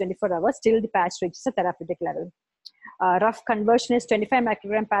 12 to 24 hours, till the patch reaches a therapeutic level. Rough conversion is 25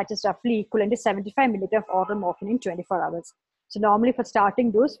 microgram patch is roughly equivalent to 75 milligram of oral morphine in 24 hours. So normally for starting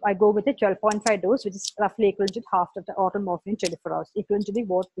dose, I go with a 12.5 dose, which is roughly equivalent to half of the oral morphine in 24 hours, equivalent to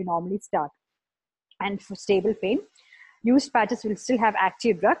what we normally start. And for stable pain, used patches will still have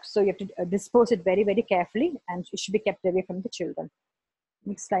active drug, so you have to dispose it very, very carefully, and it should be kept away from the children.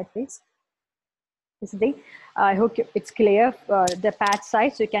 Next slide, please. This is I hope it's clear. The patch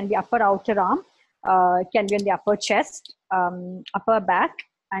size, so it can be upper outer arm, it can be on the upper chest, upper back,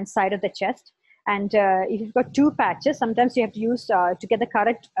 and side of the chest. And if you've got two patches, sometimes you have to use to get the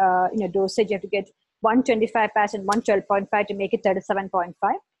correct dosage. You have to get 125 patch and 112.5 to make it 37.5.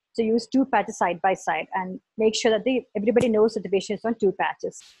 So use two patches side by side and make sure that everybody knows that the patient is on two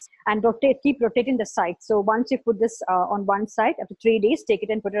patches. And keep rotating the site. So once you put this on one side, after 3 days, take it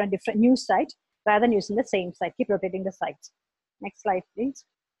and put it on a different new site rather than using the same site. Keep rotating the sites. Next slide, please.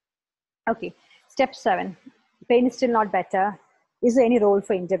 Okay, step 7. Pain is still not better. Is there any role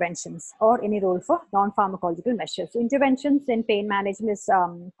for interventions or any role for non-pharmacological measures? So interventions in pain management is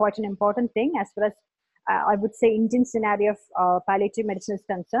quite an important thing as far as I would say Indian scenario of palliative medicine is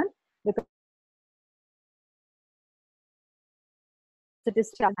concerned, because it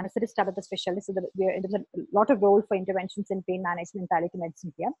is started the specialist, so there's a lot of role for interventions in pain management and palliative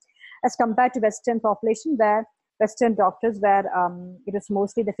medicine here, as compared to Western population where Western doctors where it was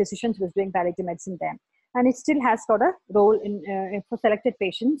mostly the physicians who was doing palliative medicine there, and it still has got a role in for selected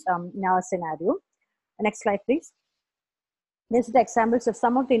patients in our scenario. Next slide, please. These are the examples of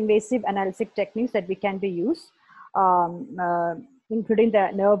some of the invasive analgesic techniques that we can be used, including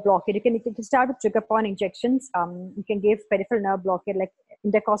the nerve blockade. You can start with trigger point injections. You can give peripheral nerve blockade like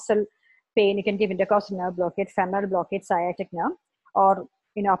intercostal pain. You can give intercostal nerve blockade, femoral blockade, sciatic nerve, or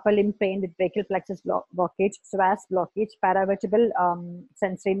upper limb pain with brachial plexus blockage, psoas blockage, paravertebral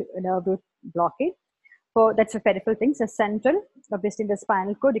sensory nerve root blockade. So that's for peripheral things. As central, obviously the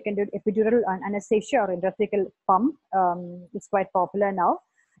spinal cord, you can do epidural anesthesia or intrathecal pump. It's quite popular now.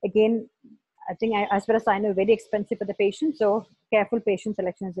 Again, I think as far as I know, very expensive for the patient. So careful patient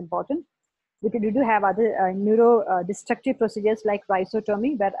selection is important. We do have other neurodestructive procedures like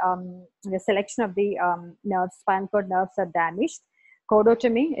rhizotomy, where the selection of the nerves, spinal cord nerves are damaged.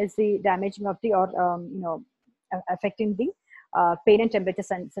 Cordotomy is the damaging of the affecting the pain and temperature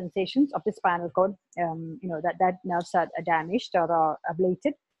sensations of the spinal cord. That nerves are damaged or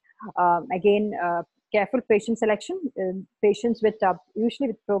ablated. Again, careful patient selection. Patients with usually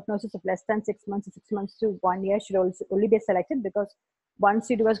with prognosis of less than 6 months, 6 months to 1 year should also only be selected, because once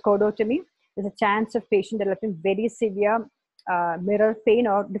you do a cordotomy, there's a chance of patient developing very severe mirror pain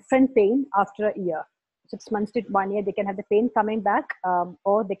or different pain after a year. 6 months to 1 year, they can have the pain coming back,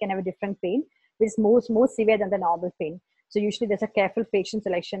 or they can have a different pain, which is more severe than the normal pain. So usually there's a careful patient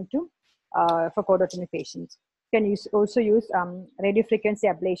selection to for chorotomy patients. You can also use radiofrequency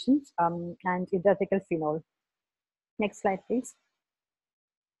ablations and intrathecal phenol. Next slide, please.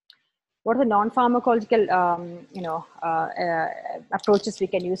 What are the non-pharmacological approaches we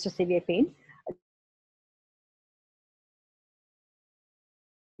can use for severe pain?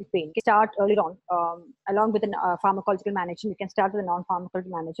 Pain. Start earlier on, along with the pharmacological management. You can start with the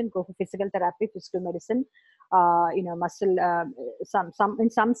non-pharmacological management. Go for physical therapy, physical medicine, muscle. In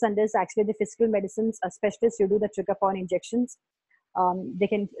some centers, actually, the physical medicines specialists who do the trigger point injections. They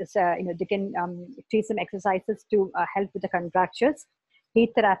can treat some exercises to help with the contractures.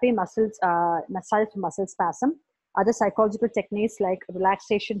 Heat therapy, massage for muscle spasm. Other psychological techniques like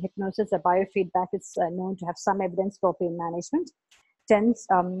relaxation, hypnosis, or biofeedback is known to have some evidence for pain management. TENS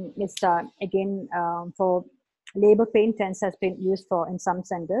is again for labor pain. TENS has been used in some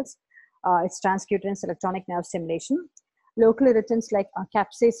centers. It's transcutaneous electronic nerve stimulation. Local irritants like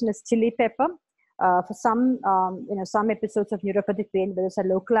capsaicin is chili pepper. For some episodes of neuropathic pain, there is a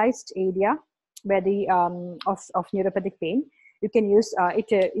localized area where the of neuropathic pain. You can use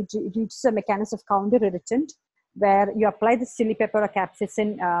it uses a mechanism of counter irritant, where you apply the chili pepper or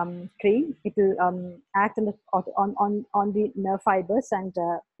capsaicin cream. It will act on the nerve fibers, and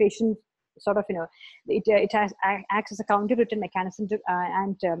patient sort of it acts as a counter irritant mechanism to,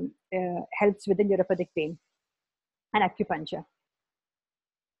 and helps with the neuropathic pain. And acupuncture.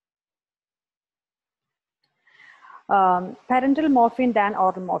 Parenteral morphine than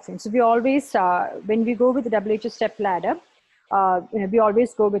oral morphine. So we always, when we go with the WHO step ladder, we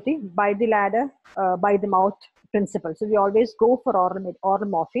always go with the by the ladder, by the mouth principle. So we always go for oral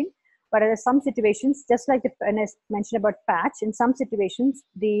morphine. But in some situations, just like when I mentioned about patch, in some situations,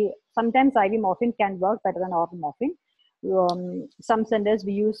 sometimes IV morphine can work better than oral morphine. Some centers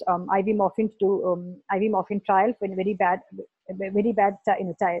we use IV morphine to do IV morphine trial for very bad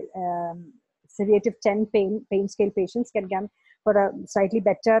sedative 10 pain scale patients can get for a slightly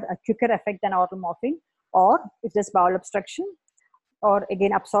better, quicker effect than oral morphine. Or if there's bowel obstruction, or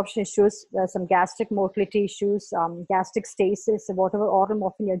again absorption issues, some gastric motility issues, gastric stasis, whatever oral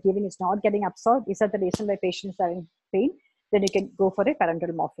morphine you're giving is not getting absorbed. These are the reason why patients are in pain. Then you can go for a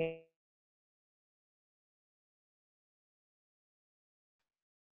parenteral morphine.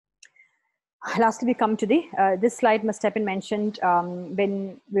 Lastly, we come to this slide must have been mentioned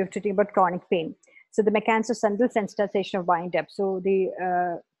when we were treating about chronic pain. So the mechanism of central sensitization of wind up. So the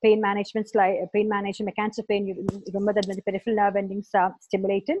pain management mechanism of pain, you remember that when the peripheral nerve endings are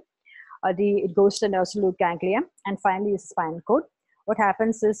stimulated, it goes to the nerve root ganglia, and finally is spinal cord. What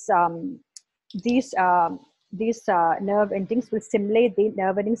happens is these nerve endings will stimulate the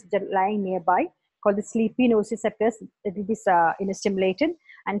nerve endings which are lying nearby, called the sleepy nociceptors. It will be stimulated,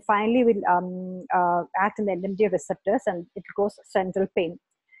 and finally will act on the NMDA receptors, and it goes central pain.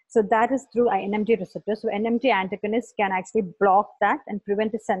 So that is through NMDA receptors. So NMDA antagonists can actually block that and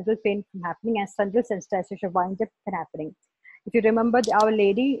prevent the central pain from happening, and central sensitization of wind up can happening. If you remember, our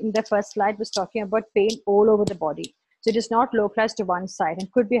lady in the first slide was talking about pain all over the body. So it is not localized to one side, and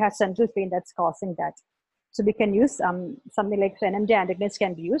could be a central pain that's causing that. So we can use something like NMDA antagonists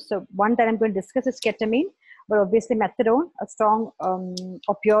can be used. So one that I'm going to discuss is ketamine, but obviously methadone, a strong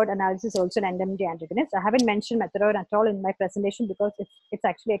opioid analysis, also an NMDA antagonist. I haven't mentioned methadone at all in my presentation because it's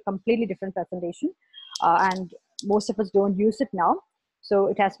actually a completely different presentation, and most of us don't use it now. So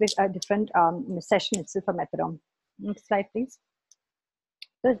it has been a different session itself for methadone. Next slide, please.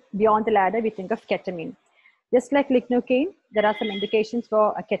 So beyond the ladder, we think of ketamine. Just like lignocaine, there are some indications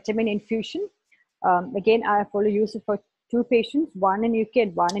for a ketamine infusion. Again, I have only used it for 2 patients, one in UK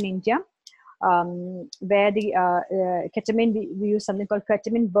and one in India, where the ketamine, we use something called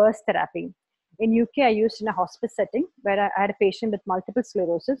ketamine burst therapy. In UK, I used in a hospice setting where I had a patient with multiple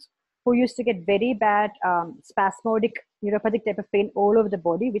sclerosis who used to get very bad spasmodic neuropathic type of pain all over the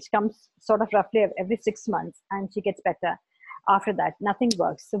body, which comes sort of roughly every 6 months, and she gets better. After that, nothing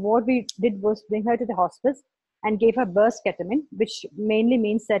works. So what we did was bring her to the hospice and gave her burst ketamine, which mainly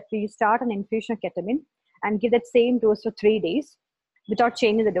means that we start an infusion of ketamine and give that same dose for 3 days without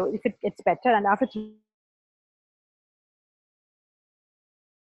changing the dose if it gets better. And after 3,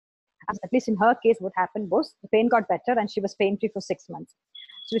 at least in her case, what happened was the pain got better and she was pain-free for 6 months.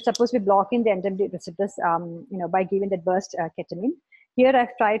 So we're supposed to be blocking the NMDA receptors, by giving that burst ketamine. Here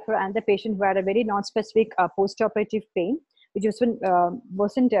I've tried for another patient who had a very non-specific post-operative pain, which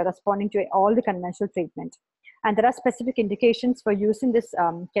wasn't responding to all the conventional treatment. And there are specific indications for using this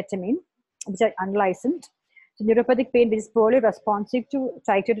ketamine, which are unlicensed. So neuropathic pain, which is poorly responsive to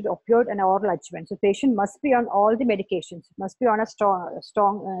titrated opioid and oral adjuvant. So patient must be on all the medications, must be on a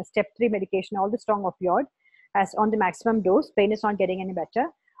strong step 3 medication, all the strong opioid, as on the maximum dose. Pain is not getting any better.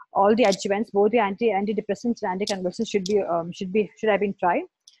 all the adjuvants, both the antidepressants and anticonvulsants should have been tried,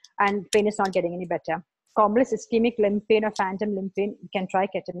 and pain is not getting any better. Complex ischemic limb pain or phantom limb pain, you can try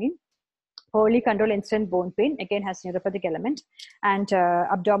ketamine. Poorly controlled instant bone pain, again has neuropathic element, and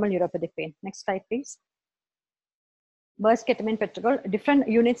abdominal neuropathic pain. Next slide, please. Burst ketamine protocol. Different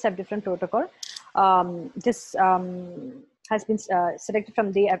units have different protocol. This has been selected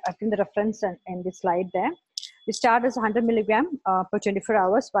from the, I've given the reference in the slide there. We start as 100 milligram per 24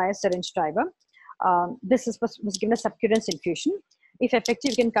 hours via syringe driver. This was given a subcutaneous infusion. If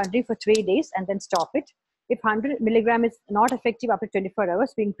effective, you can continue for 3 days and then stop it. If 100 milligram is not effective after 24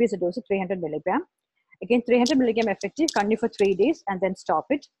 hours, we increase the dose to 300 milligram. Again, 300 milligram effective, continue for 3 days and then stop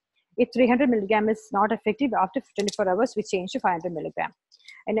it. If 300 milligram is not effective after 24 hours, we change to 500 milligram.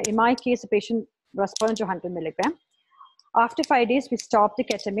 And in my case, the patient responded to 100 milligram. After 5 days, we stop the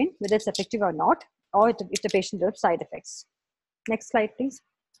ketamine, whether it's effective or not, or if the patient develops side effects. Next slide, please.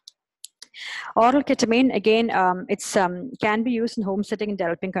 Oral ketamine, again, it's can be used in home setting in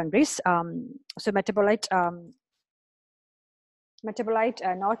developing countries. So metabolite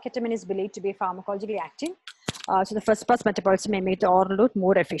norketamine is believed to be pharmacologically active. So the first pass metabolism may make the oral route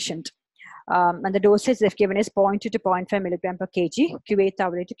more efficient. And the dosage they've given is 0.2 to 0.5 milligram per kg, Q8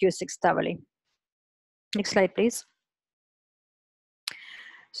 hourly to Q6 hourly. Next slide, please.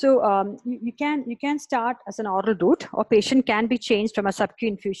 So you can start as an oral route, or patient can be changed from a sub-Q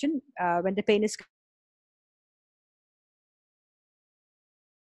infusion when the pain is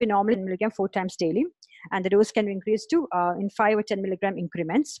normally 10 milligram 4 times daily, and the dose can be increased to in 5 or 10 milligram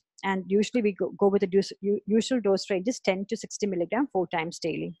increments. And usually we go with the usual dose ranges 10 to 60 milligram 4 times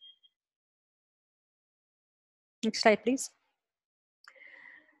daily. Next slide, please.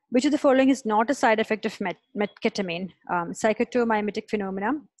 Which of the following is not a side effect of metketamine? Psychotomimetic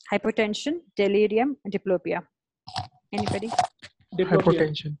phenomena, hypotension, delirium, and diplopia. Anybody?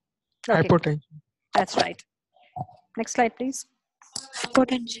 Hypotension. Okay. Hypotension. That's right. Next slide, please.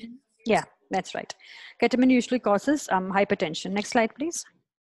 Hypotension. Yeah, that's right. Ketamine usually causes hypertension. Next slide, please.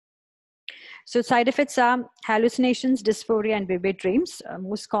 So side effects are hallucinations, dysphoria, and vivid dreams.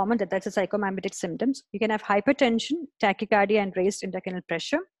 Most common, that's a psychomimetic symptoms. You can have hypertension, tachycardia, and raised intracranial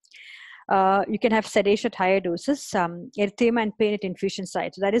pressure. You can have sedation at higher doses, erythema and pain at infusion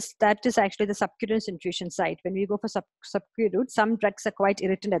site. So that is actually the subcutaneous infusion site. When we go for subcutaneous route, some drugs are quite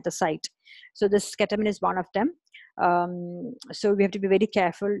irritant at the site. So this ketamine is one of them. So we have to be very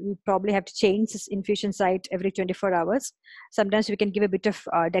careful. We probably have to change this infusion site every 24 hours. Sometimes we can give a bit of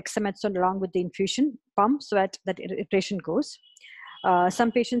dexamethasone along with the infusion pump so that iteration goes.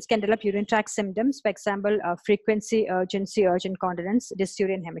 Some patients can develop urinary tract symptoms, for example, frequency, urgency, urgent incontinence,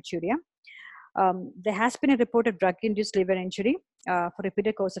 dysuria, and hematuria. There has been a report of drug-induced liver injury for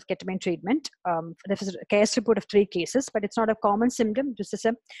repeated course of ketamine treatment. There is a case report of 3 cases, but it's not a common symptom.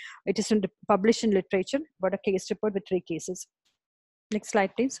 It is published in literature, but a case report with 3 cases. Next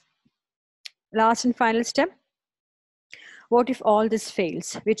slide, please. Last and final step. What if all this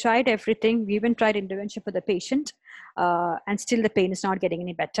fails? We tried everything. We even tried intervention for the patient, and still the pain is not getting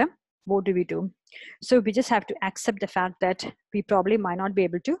any better. What do we do? So we just have to accept the fact that we probably might not be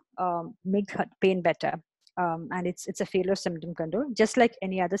able to make her pain better. And it's a failure of symptom control. Just like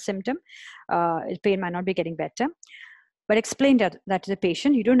any other symptom, pain might not be getting better. But explain that to the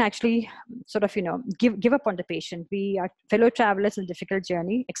patient. You don't actually sort of, give up on the patient. We are fellow travelers in a difficult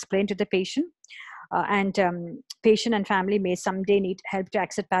journey. Explain to the patient. And patient and family may someday need help to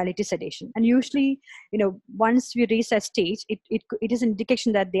accept palliative sedation. And usually, once we reach that stage, it is an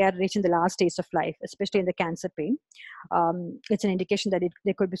indication that they are reaching the last stage of life, especially in the cancer pain. It's an indication that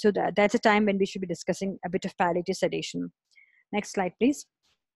they could be. So that's a time when we should be discussing a bit of palliative sedation. Next slide, please.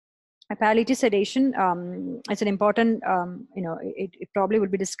 Palliative sedation is an important, it probably will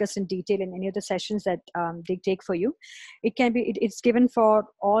be discussed in detail in any of the sessions that they take for you. It can be, it's given for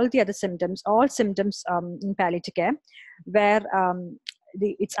all the other symptoms, all symptoms in palliative care, where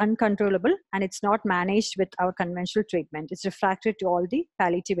it's uncontrollable and it's not managed with our conventional treatment. It's refractory to all the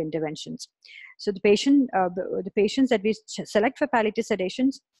palliative interventions. So the patients that we select for palliative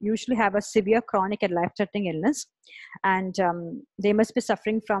sedations usually have a severe chronic and life-threatening illness, and they must be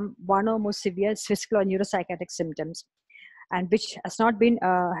suffering from one or more severe physical or neuropsychiatric symptoms, and which has been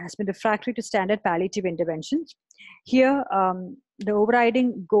refractory to standard palliative interventions. Here, the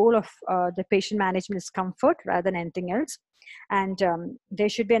overriding goal of the patient management is comfort rather than anything else. And there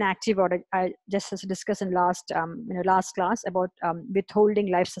should be an active order. I just as discussed in last class about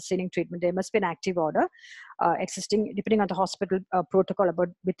withholding life-sustaining treatment. There must be an active order existing depending on the hospital protocol about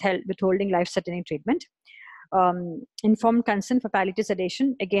withholding life-sustaining treatment. Informed consent for palliative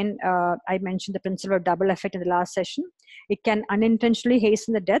sedation. Again, I mentioned the principle of double effect in the last session. It can unintentionally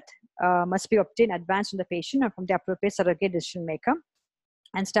hasten the death, must be obtained advance from the patient or from the appropriate surrogate decision maker.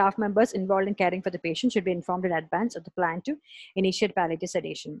 And staff members involved in caring for the patient should be informed in advance of the plan to initiate palliative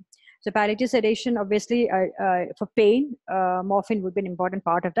sedation. So palliative sedation, obviously, for pain, morphine would be an important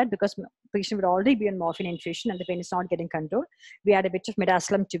part of that, because the patient would already be on morphine infusion and the pain is not getting controlled. We add a bit of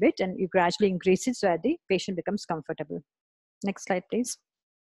midazolam to it and you gradually increase it so that the patient becomes comfortable. Next slide, please.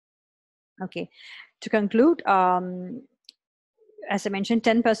 Okay, to conclude, as I mentioned,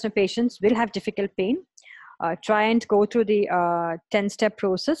 10% of patients will have difficult pain. Try and go through the 10-step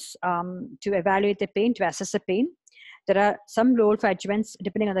process to evaluate the pain, to assess the pain. There are some role for adjuvants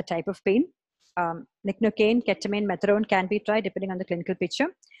depending on the type of pain. Lignocaine, ketamine, methadone can be tried depending on the clinical picture.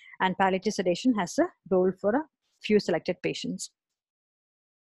 And palliative sedation has a role for a few selected patients.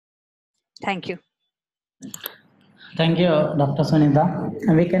 Thank you. Thank you, Dr. Sunitha.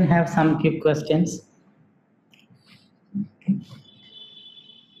 And we can have some quick questions.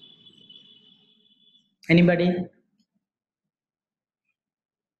 Anybody?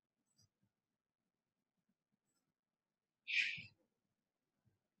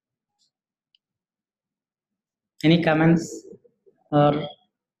 Any comments or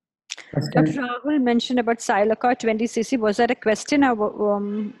questions? Dr. Rahul mentioned about Silocar 20 cc. Was that a question or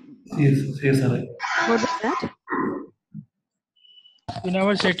Yes, sir. what was that? In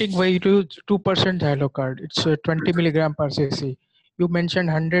our setting, we use 2% Zylocard. It's 20 milligram per cc. You mentioned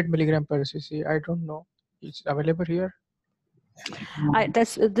 100 milligram per cc. I don't know. It's available here.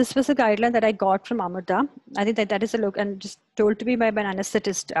 This was a guideline that I got from Amrita. I think that is a look, and just told to me by an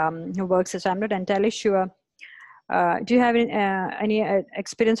anesthetist who works. So I'm not entirely sure. Do you have any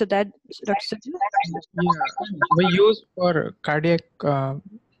experience with that, Dr. Sujit? Yeah, we use for cardiac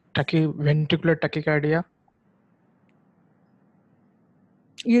ventricular tachycardia.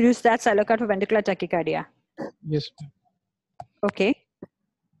 You use that Silocar for ventricular tachycardia? Yes. Okay.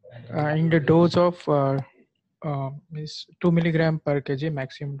 In the dose of means 2 milligram per kg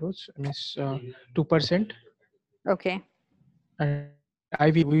maximum dose, means 2%. Okay. And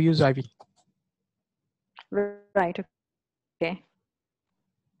IV, we use IV. Right. Okay.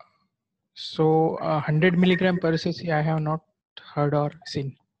 So 100 milligram per cc, I have not heard or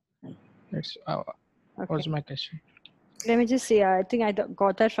seen. That's was my question. Let me just see. I think I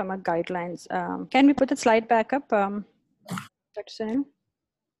got that from our guidelines. Can we put the slide back up, Dr. Sunil?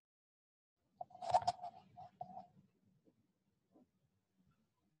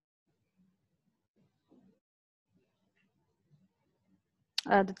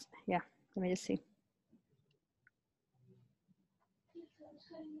 Yeah, let me just see.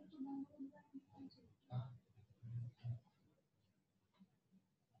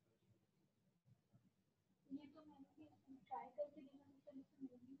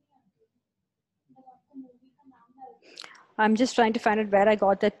 I'm just trying to find out where I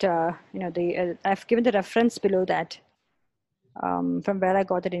got that, I've given the reference below that, from where I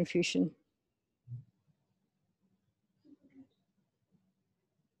got that infusion.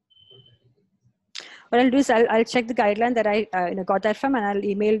 What I'll do is I'll check the guideline that I got that from, and I'll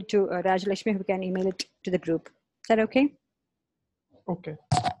email to Rajalakshmi, who can email it to the group. Is that okay? Okay.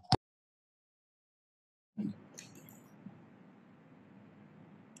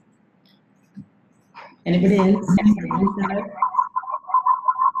 Anybody else?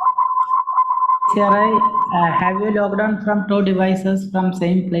 Have you logged on from 2 devices from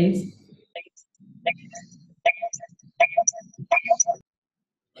same place?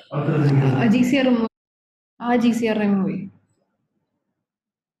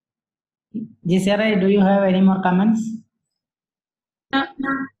 GCRI, do you have any more comments?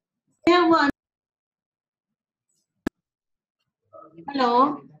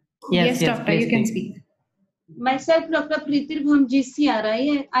 Hello. Yes, doctor, you can speak. Myself, Dr. Preetir from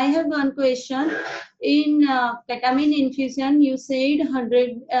GCRI. I have one question. In ketamine infusion, you said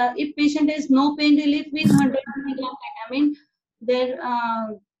 100. If patient has no pain relief with 100 milligram ketamine, their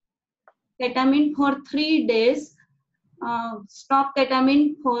ketamine for 3 days. Stop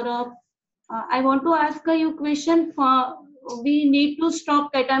ketamine for. I want to ask you question. For we need to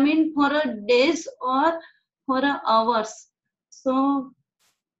stop ketamine for a days or for a hours. So.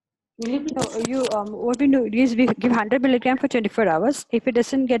 What we do is we give 100 milligram for 24 hours. If it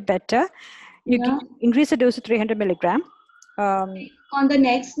doesn't get better, you can increase the dose to 300 milligram. On the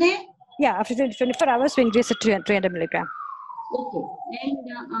next day? Yeah, after 24 hours, we increase it to 300 milligram. Okay.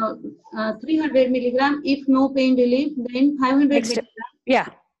 And 300 milligram, if no pain relief, then 500 milligram. Yeah,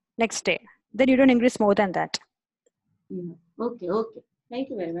 next day. Then you don't increase more than that. Yeah. Okay. Thank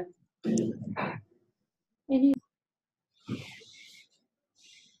you very much.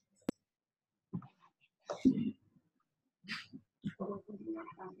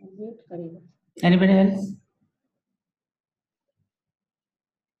 Anybody else?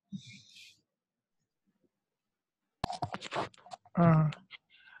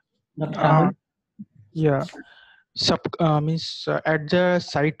 Dr. Rahul? Yeah. Means at the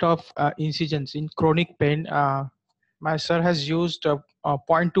site of incisions in chronic pain, my sir has used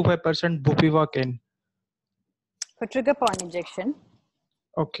 0.25% bupivacaine. For trigger point injection.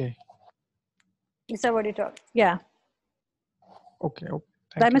 Okay. Is that what you talk? Yeah. Okay.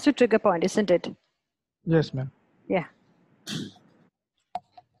 That must be trigger point, isn't it? Yes, ma'am. Yeah.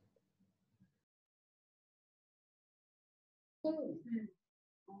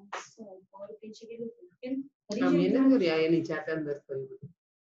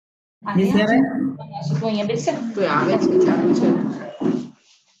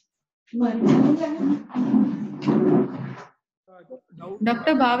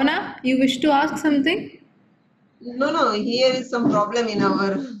 Dr. Bhavana, you wish to ask something? No, here is some problem in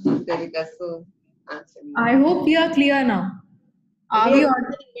our telecast, so answering. I hope you are clear now. Are We we are on?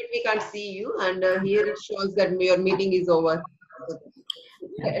 listening, but we can't see you, and here it shows that your meeting is over.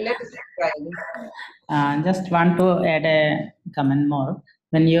 Let us try again. Just want to add a comment more.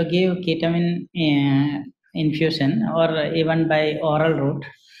 When you give ketamine infusion or even by oral route,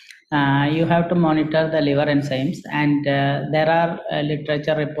 you have to monitor the liver enzymes, and there are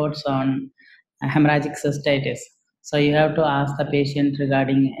literature reports on hemorrhagic cystitis. So you have to ask the patient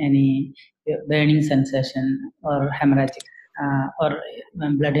regarding any burning sensation or hemorrhagic or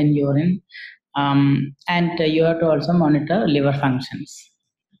blood in urine, and you have to also monitor liver functions.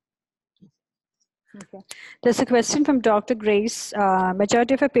 Okay. There's a question from Dr. Grace.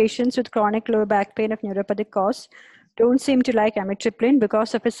 Majority of our patients with chronic lower back pain of neuropathic cause don't seem to like amitriptyline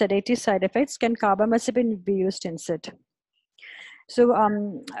because of its sedative side effects. Can carbamazepine be used instead? So,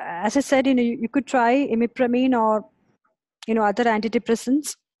 as I said, you could try imipramine or other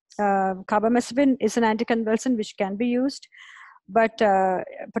antidepressants. Carbamazepine is an anticonvulsant which can be used, but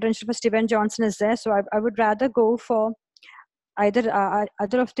potential for Stevens-Johnson is there. So I would rather go for either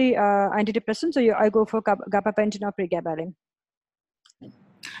of the antidepressants, or I go for gabapentin or pregabalin.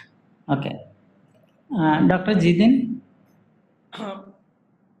 Okay. Dr. Jidin?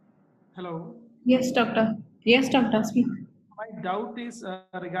 Hello. Yes, doctor. Yes, doctor. Speak. My doubt is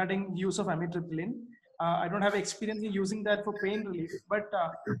regarding use of amitriptyline. I don't have experience in using that for pain relief, but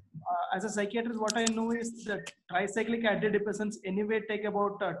as a psychiatrist, what I know is that tricyclic antidepressants anyway take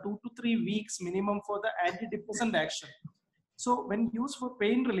about 2 to 3 weeks minimum for the antidepressant action. So when used for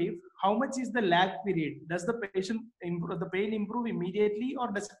pain relief, how much is the lag period? Does the patient improve, the pain improve immediately,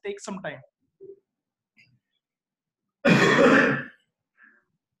 or does it take some time?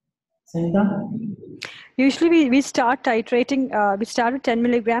 Usually we start titrating, we start with 10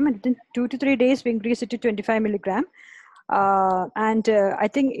 milligram, and within 2 to 3 days we increase it to 25 milligram. I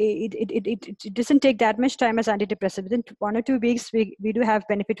think it doesn't take that much time as antidepressant. Within 1 or 2 weeks, we do have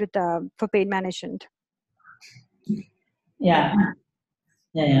benefit with for pain management. Yeah.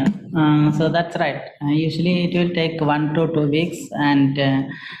 So that's right. Usually it will take 1 to 2 weeks, and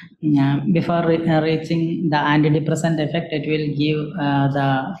before reaching the antidepressant effect, it will give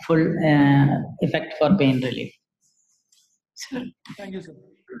the full effect for pain relief. Thank you, sir.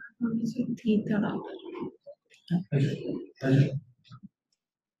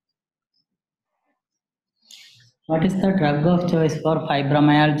 What is the drug of choice for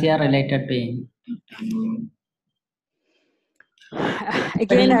fibromyalgia related pain?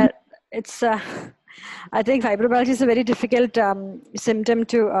 Again, it's I think fibromyalgia is a very difficult symptom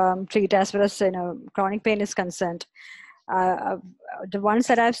to treat as far as chronic pain is concerned. The ones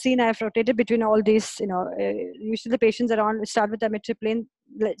that I've seen, I've rotated between all these. Usually the patients start with amitriptyline,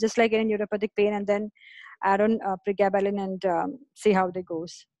 just like any neuropathic pain, and then add on pregabalin and see how they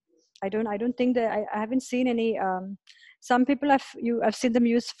goes. I don't think that I haven't seen any. Some people I've seen them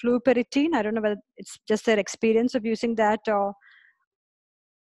use fluperitine. I don't know whether it's just their experience of using that or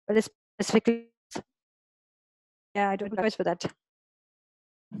whether specifically. Yeah, I don't know for that.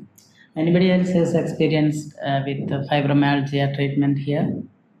 Anybody else has experienced with fibromyalgia treatment here?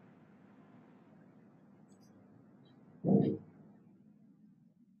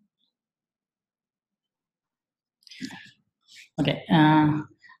 Okay.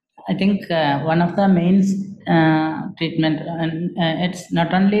 I think one of the main treatment, and it's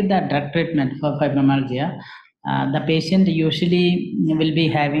not only the drug treatment for fibromyalgia. The patient usually will be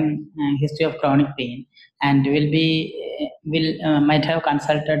having a history of chronic pain, and might have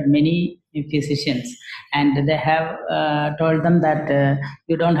consulted many physicians, and they have told them that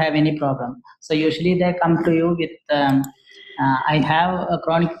you don't have any problem. So usually they come to you with I have a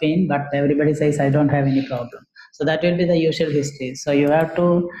chronic pain, but everybody says I don't have any problem. So that will be the usual history. So you have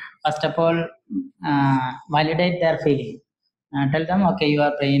to first of all validate their feeling. Tell them, okay,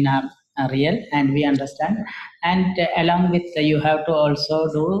 your pain are real and we understand. And along with you have to also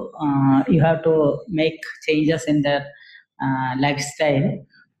do, you have to make changes in their lifestyle.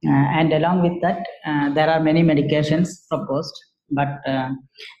 And along with that, there are many medications proposed, but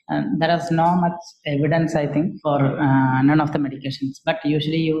there is no much evidence, I think, for none of the medications. But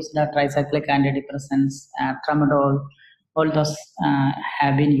usually use the tricyclic antidepressants, tramadol, all those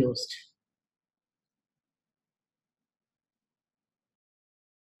have been used.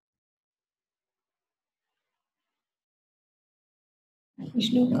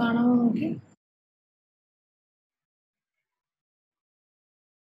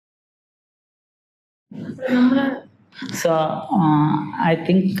 So I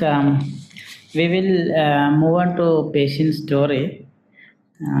think we will move on to patient story.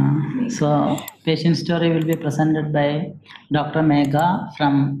 So patient story will be presented by Dr. Megha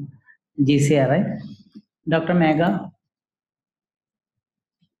from GCRI. Dr. Megha.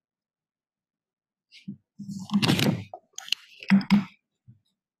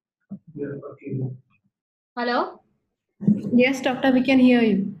 Hello. Yes, doctor, we can hear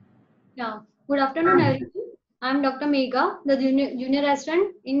you. Yeah. Good afternoon, everyone. I'm Dr. Megha, the junior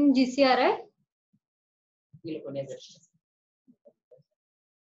assistant in GCRI.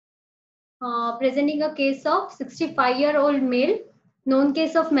 Presenting a case of 65-year-old male, known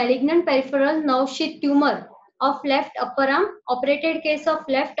case of malignant peripheral nerve sheath tumor of left upper arm, operated case of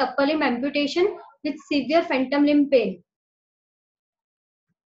left upper limb amputation with severe phantom limb pain.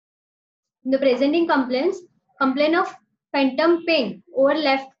 The presenting complaint of phantom pain over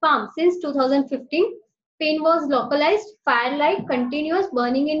left palm since 2015. Pain was localized, fire-like, continuous,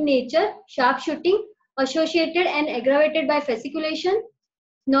 burning in nature, sharp shooting, associated and aggravated by fasciculation,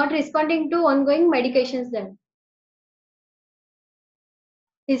 not responding to ongoing medications then.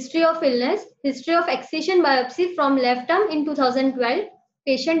 History of illness, history of excision biopsy from left arm in 2012.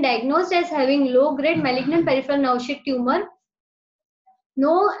 Patient diagnosed as having low-grade malignant peripheral nerve sheath tumor.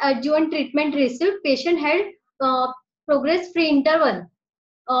 No adjuvant treatment received. Patient had progress-free interval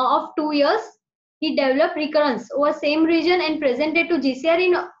of 2 years. He developed recurrence over same region and presented to GCR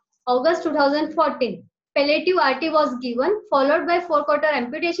in August 2014. Palliative RT was given, followed by 4-quarter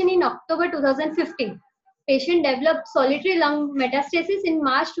amputation in October 2015. Patient developed solitary lung metastasis in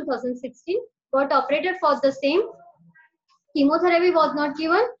March 2016. Got operated for the same. Chemotherapy was not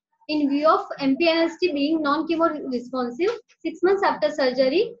given in view of MPNST being non-chemo responsive. 6 months after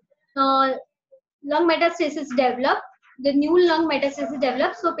surgery, lung metastasis developed. The new lung metastasis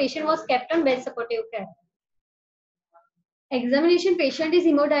developed, so patient was kept on bed supportive care. Examination: patient is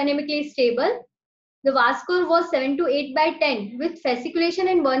hemodynamically stable. The VAS score was 7 to 8 by 10 with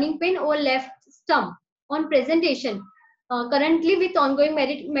fasciculation and burning pain over left stump. On presentation, currently with ongoing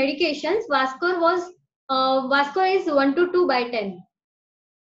medications, VAS score is 1 to 2 by 10.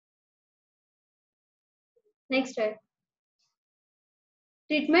 Next slide.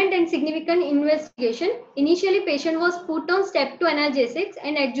 Treatment and significant investigation. Initially, patient was put on step 2 analgesics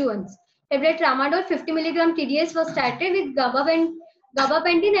and adjuvants. Tablet tramadol 50 mg TDS was started with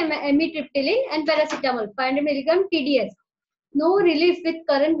gabapentin, amitriptyline and paracetamol 500 mg TDS. No relief with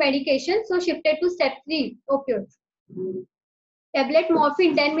current medication, so shifted to step 3 opioids. Tablet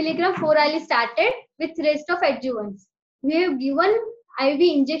morphine 10 mg 4 hourly started with rest of adjuvants. We have given IV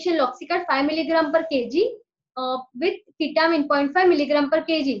injection Loxicard 5 mg per kg with ketamine 0.5 mg per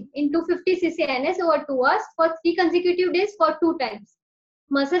kg in 250 cc NS over 2 hours for 3 consecutive days for 2 times.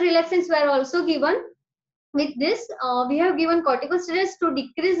 Muscle relaxants were also given. With this, we have given corticosteroids to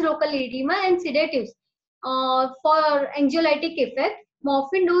decrease local edema and sedatives for anxiolytic effect.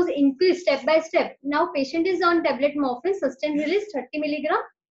 Morphine dose increased step by step. Now patient is on tablet morphine sustained release 30 mg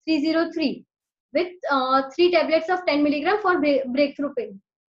 303 with 3 tablets of 10 mg for breakthrough pain.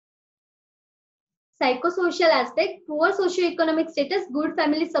 Psychosocial aspect: poor socioeconomic status, good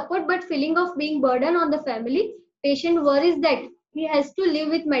family support, but feeling of being burden on the family. Patient worries that he has to live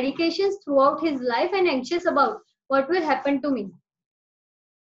with medications throughout his life and anxious about what will happen to me.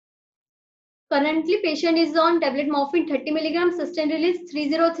 Currently, patient is on tablet morphine 30 mg sustained release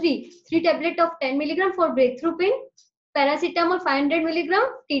 303, 3 tablet of 10 mg for breakthrough pain, paracetamol 500 mg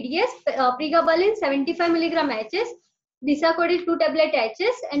TDS, pregabalin 75 mg HS, Disacodil 2 tablet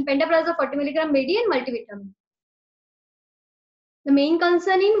HS, and pantoprazole 40 mg Medi and multivitamin. The main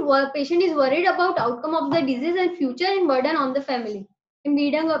concern in patient is worried about outcome of the disease and future and burden on the family. and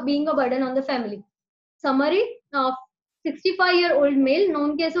being a burden on the family. Summary: 65-year-old male,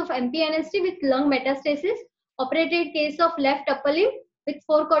 known case of MPNST with lung metastasis, operated case of left upper limb with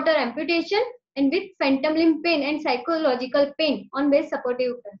 4/4 amputation and with phantom limb pain and psychological pain on base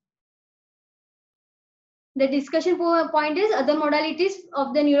supportive care. The discussion point is other modalities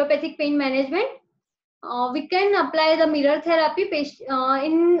of the neuropathic pain management. We can apply the mirror therapy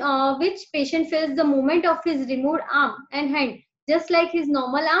in which patient feels the movement of his removed arm and hand, just like his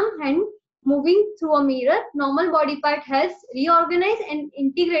normal arm hand moving through a mirror. Normal body part helps reorganize and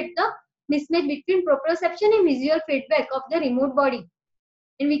integrate the mismatch between proprioception and visual feedback of the removed body.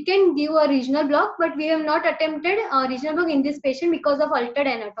 And we can give a regional block, but we have not attempted a regional block in this patient because of altered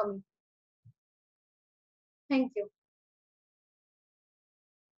anatomy. Thank you.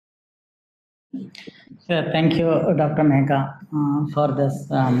 Sure, thank you, Dr. Megha, for this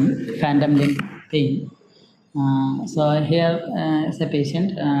phantom limb pain. So here is a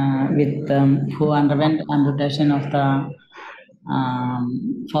patient with who underwent amputation of the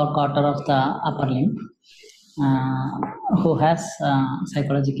 4/4 of the upper limb, who has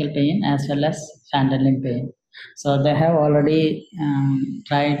psychological pain as well as phantom limb pain. So they have already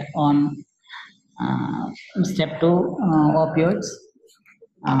tried on step 2 opioids,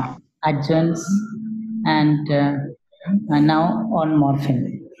 adjuvants, and now on morphine.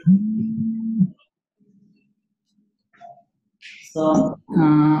 So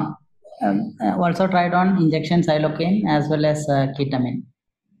also tried on injection xylocaine as well as ketamine.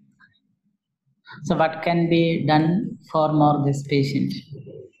 So what can be done for more this patient?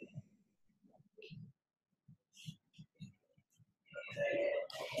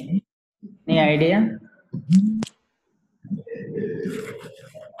 Any idea?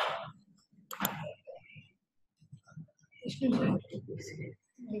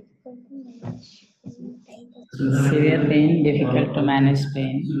 Severe pain, difficult to manage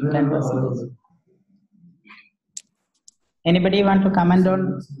pain, 10%. Anybody want to comment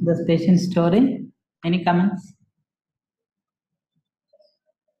on this patient's story? Any comments?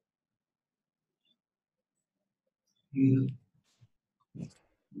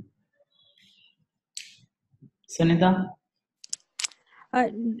 Sunitha?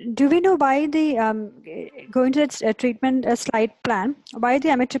 Do we know why the going to its treatment slide plan, why the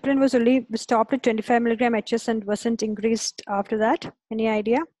amitriptyline was only stopped at 25 milligram HS and wasn't increased after that? Any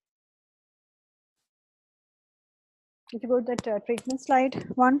idea? If you go to that treatment slide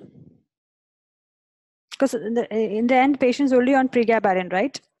one, because in the end, patient's only on pregabalin,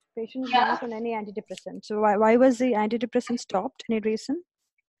 right? Patient is not on any antidepressant. So why was the antidepressant stopped? Any reason?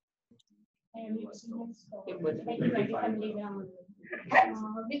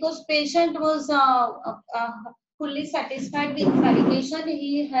 Because patient was fully satisfied with medication.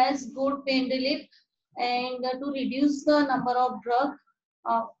 He has good pain relief, and to reduce the number of drug,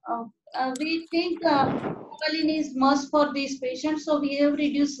 we think pregabalin is must for these patients. So we have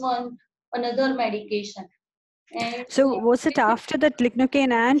reduced another medication. And so was it after that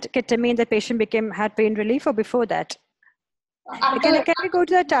lignocaine and ketamine the patient had pain relief, or before that? Can we go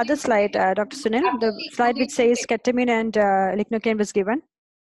to that other slide, Dr. Sunil? The slide which says ketamine and lignocaine was given.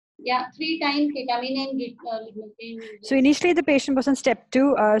 Yeah, 3 times ketamine and lignocaine. So initially the patient was on step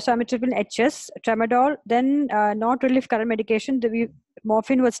 2, so amitriptyline HS, tramadol, then not relief current medication, the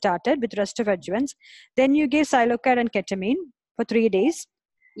morphine was started with rest of adjuvants. Then you gave xylocad and ketamine for 3 days.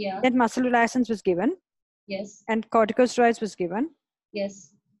 Yeah. Then muscle relaxants was given. Yes. And corticosteroids was given.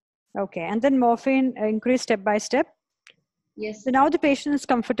 Yes. Okay, and then morphine increased step by step. Yes. So now the patient is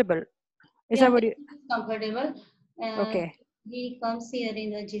comfortable. Is that what you? Comfortable. Okay. He comes here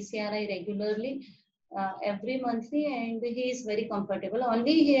in the GCRI regularly, every monthly, and he is very comfortable.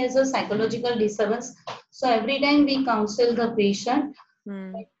 Only he has a psychological disturbance. So every time we counsel the patient,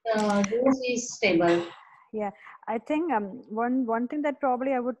 dose is stable. Yeah, I think one thing that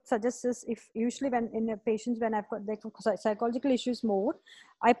probably I would suggest is, if usually when in a patients when I've got the psychological issues more,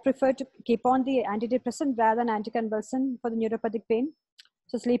 I prefer to keep on the antidepressant rather than anticonvulsant for the neuropathic pain.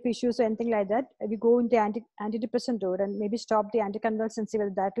 So sleep issues or anything like that, we go in the antidepressant road and maybe stop the anticonvulsant, see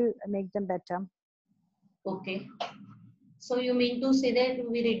whether that will make them better. Okay. So you mean to say that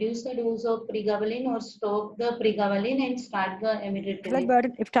we reduce the dose of pregabalin or stop the pregabalin and start the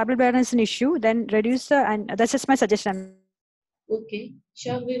amitriptyline? If tablet burden is an issue, then reduce the, and that's just my suggestion. Okay,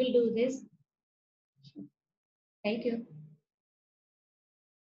 sure, we will do this. Thank you.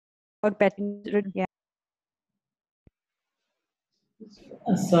 Yeah.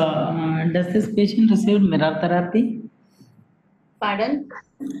 So does this patient receive mirror therapy? Pardon?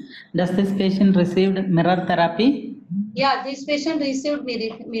 Does this patient received mirror therapy? Yeah, this patient received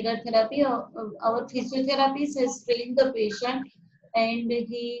mirror therapy. Our physiotherapist has trained the patient and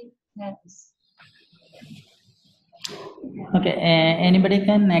he has. Okay, anybody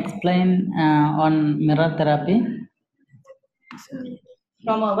can explain on mirror therapy?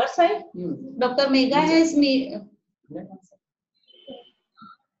 From our side, Dr. Megha has me.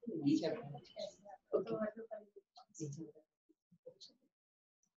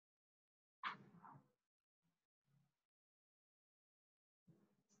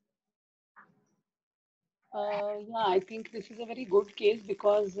 Yeah, I think this is a very good case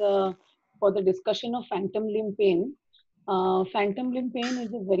because for the discussion of phantom limb pain, phantom limb pain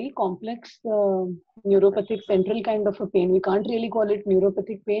is a very complex neuropathic central kind of a pain. We can't really call it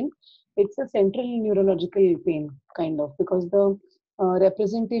neuropathic pain. It's a central neurological pain kind of, because the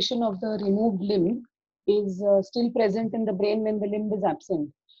representation of the removed limb is still present in the brain when the limb is absent.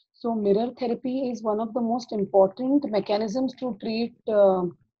 So mirror therapy is one of the most important mechanisms to treat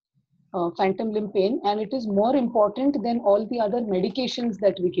phantom limb pain, and it is more important than all the other medications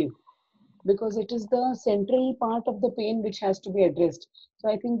that we give, because it is the central part of the pain which has to be addressed. So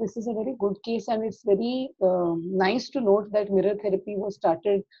I think this is a very good case, and it's very nice to note that mirror therapy was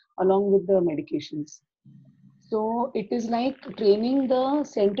started along with the medications. So it is like training the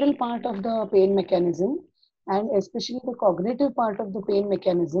central part of the pain mechanism, and especially the cognitive part of the pain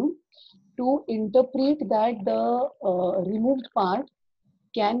mechanism, to interpret that the removed part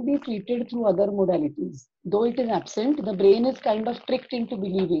can be treated through other modalities. Though it is absent, the brain is kind of tricked into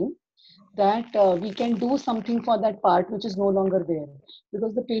believing that we can do something for that part which is no longer there.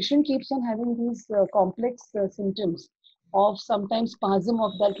 Because the patient keeps on having these complex symptoms of sometimes spasm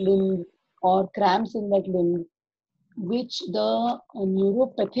of that limb or cramps in that limb, which the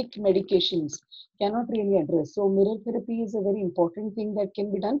neuropathic medications cannot really address. So mirror therapy is a very important thing that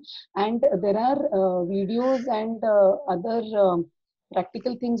can be done. And there are videos and other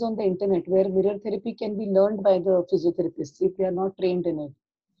practical things on the internet where mirror therapy can be learned by the physiotherapists if they are not trained in it.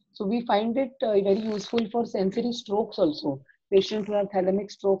 So we find it very useful for sensory strokes also. Patients who have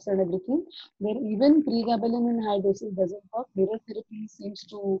thalamic strokes and everything, where even pregabalin in high doses doesn't work, mirror therapy seems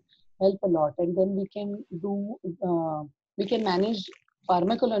to help a lot. And then we can do, we can manage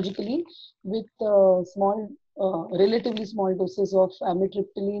pharmacologically with relatively small doses of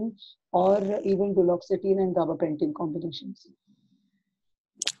amitriptyline or even duloxetine and gabapentin combinations.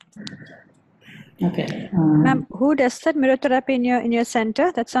 Okay. Ma'am, who does that mirror therapy in your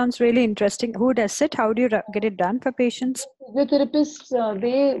center? That sounds really interesting. Who does it? How do you get it done for patients? Physiotherapists,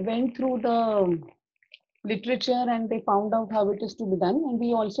 they went through the literature and they found out how it is to be done. And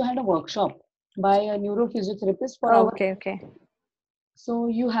we also had a workshop by a neurophysiotherapist for our. Okay. So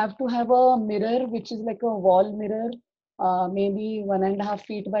you have to have a mirror, which is like a wall mirror, maybe 1.5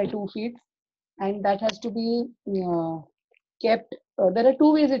 feet by 2 feet. And that has to be kept. There are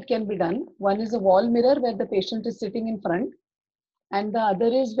two ways it can be done. One is a wall mirror where the patient is sitting in front. And the other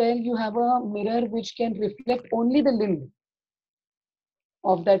is where you have a mirror which can reflect only the limb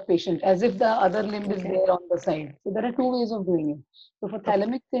of that patient, as if the other limb is there on the side. So there are two ways of doing it. So for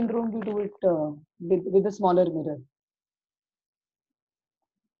thalamic syndrome, we do it with a smaller mirror.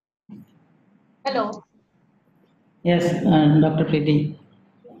 Hello. Yes, Dr. Preeti.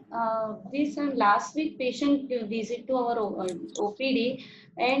 This last week patient visit to our OPD,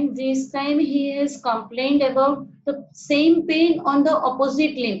 and this time he has complained about the same pain on the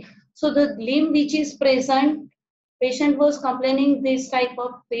opposite limb. So the limb which is present, patient was complaining this type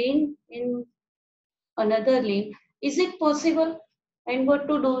of pain in another limb. Is it possible? And what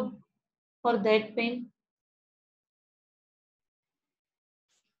to do for that pain?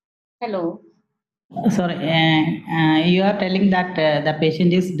 Hello. Sorry, you are telling that the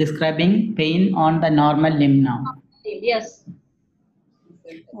patient is describing pain on the normal limb now. Yes.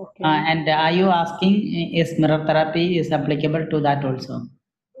 Okay. And are you asking is mirror therapy is applicable to that also?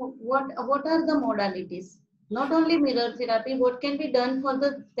 What are the modalities? Not only mirror therapy, what can be done for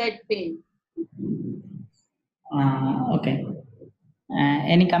that pain? Okay.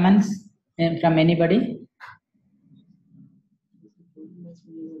 Any comments from anybody?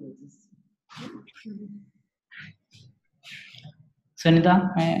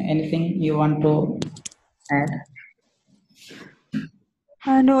 Sunitha, anything you want to add?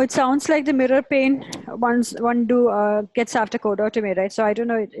 No, it sounds like the mirror pain one gets after cordotomy, right? So I don't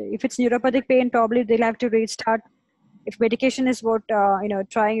know if it's neuropathic pain. Probably they'll have to restart. If medication is what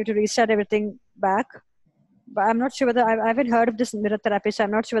trying to restart everything back. But I'm not sure whether I haven't heard of this mirror therapy, so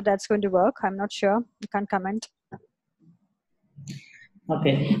I'm not sure whether that's going to work. I'm not sure. I can't comment.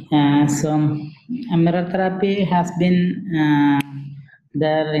 Okay, so mirror therapy has been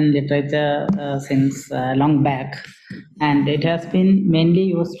there in literature since long back, and it has been mainly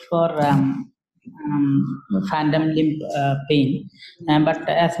used for phantom limb pain, but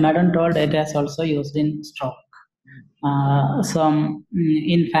as Madam told, it is also used in stroke.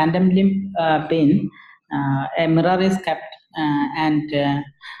 In phantom limb pain, a mirror is kept and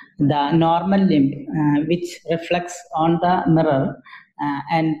the normal limb which reflects on the mirror,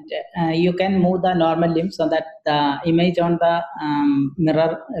 and you can move the normal limb so that the image on the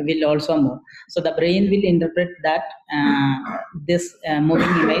mirror will also move. So the brain will interpret that this moving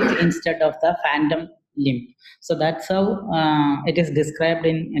image instead of the phantom limb. So that's how it is described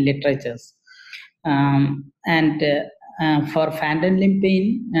in literatures. For phantom limb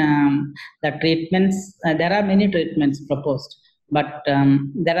pain, the treatments, there are many treatments proposed, but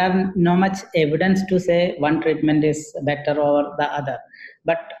there are no much evidence to say one treatment is better over the other.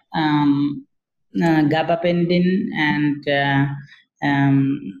 But gabapentin and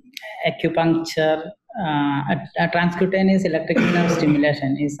acupuncture, a transcutaneous electrical nerve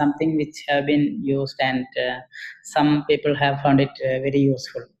stimulation is something which have been used, and some people have found it very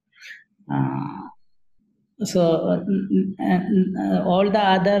useful. All the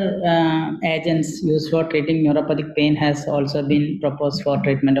other agents used for treating neuropathic pain has also been proposed for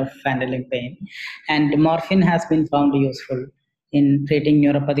treatment of phantom limb pain, and morphine has been found useful in treating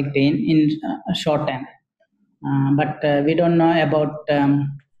neuropathic pain in short time. But we don't know about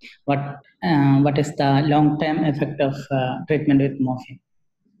what is the long-term effect of treatment with morphine.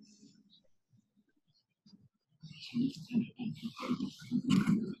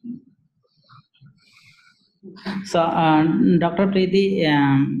 So, Dr. Preeti,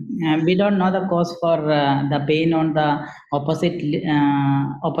 we don't know the cause for the pain on the opposite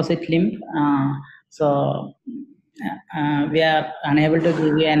limb. We are unable to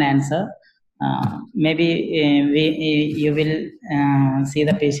give you an answer. Maybe you will see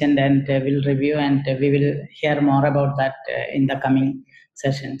the patient and will review, and we will hear more about that in the coming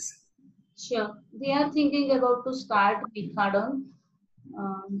sessions. Sure. They are thinking about to start methadone.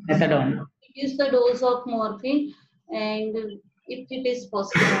 Methadone. Use the dose of morphine, and if it is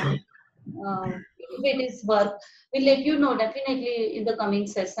possible, if it is work, we'll let you know definitely in the coming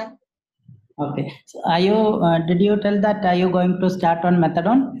session. Okay. So are you? Did you tell that? Are you going to start on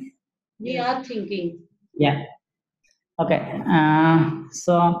methadone? We are thinking. Yeah. Okay.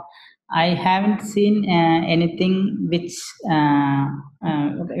 So I haven't seen anything which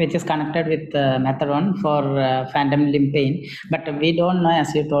is connected with methadone for phantom limb pain, but we don't know,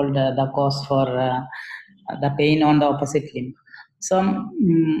 as you told, the cause for the pain on the opposite limb. So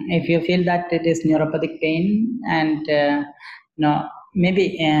if you feel that it is neuropathic pain, and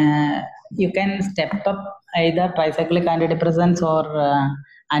maybe you can step up either tricyclic antidepressants or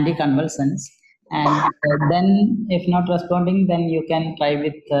anticonvulsants, and then if not responding, then you can try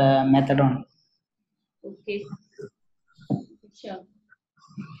with methadone. Okay. Sure.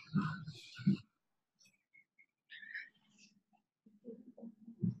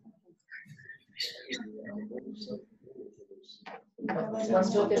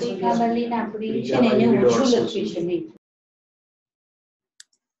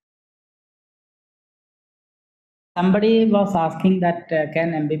 Somebody was asking that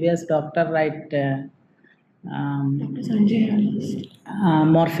can MBBS doctor write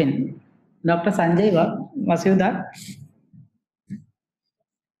morphine? Dr. Sanjay, was you there?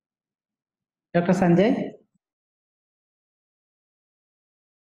 Dr. Sanjay?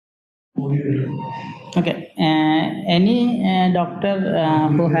 Okay. Any doctor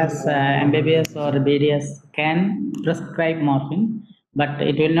who has MBBS or BDS can prescribe morphine, but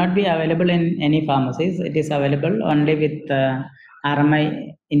it will not be available in any pharmacies. It is available only with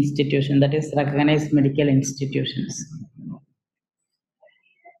RMI institution, that is recognized medical institutions.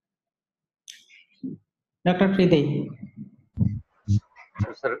 Dr. Preeti.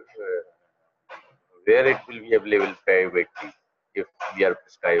 Sir, where it will be available privately if we are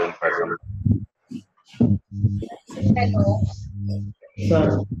prescribing for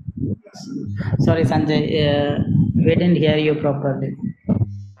some? Sorry, Sanjay, we didn't hear you properly.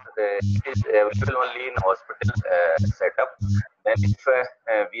 It is available only in hospital setup. Then if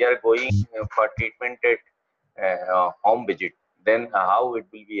we are going for treatment at home visit, then how it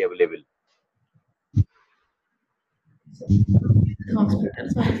will be available?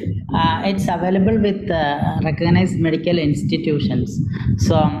 It's available with recognized medical institutions.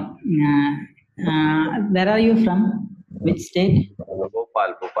 So, where are you from? Which state?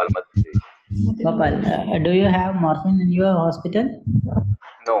 Bhopal, Madhya Pradesh. Bhopal. Do you have morphine in your hospital?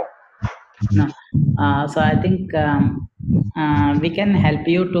 No. No. So I think we can help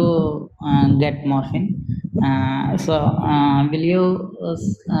you to get morphine. Will you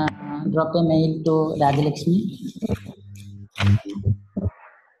drop a mail to Rajalakshmi?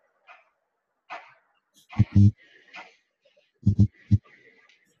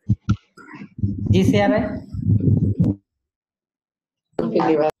 GCRI?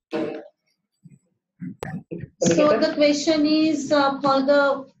 So the question is for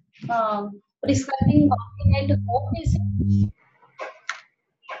the prescribing morphine at home visit.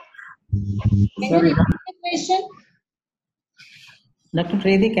 Can you repeat the question? Dr.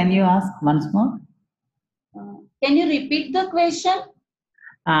 Preeti, can you ask once more? Can you repeat the question?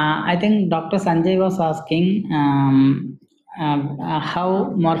 I think Dr. Sanjay was asking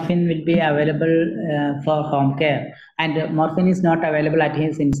how morphine will be available for home care, and morphine is not available at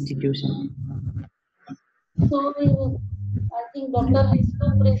his institution. So I think doctor has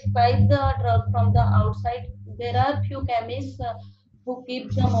to prescribe the drug from the outside. There are few chemists who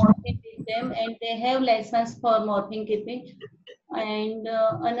keep the morphine with them, and they have license for morphine keeping. And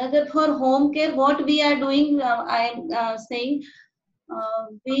another for home care, what we are doing, I am saying,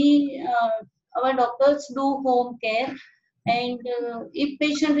 our doctors do home care, and if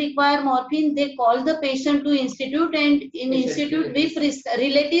patient require morphine, they call the patient to institute, and in institute we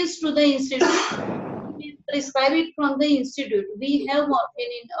relatives to the institute, we prescribe it from the institute. We have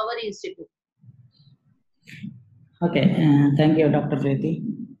morphine in our institute. Okay, thank you, Dr. Preeti.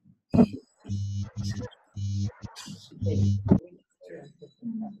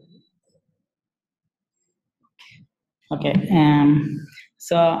 Okay,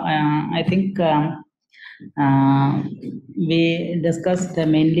 so I think we discussed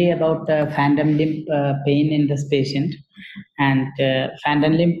mainly about phantom limb pain in this patient, and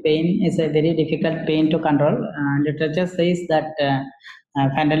phantom limb pain is a very difficult pain to control. Literature says that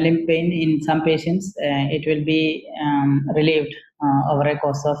phantom limb pain in some patients it will be relieved over a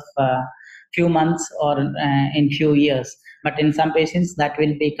course of few months or in few years, but in some patients that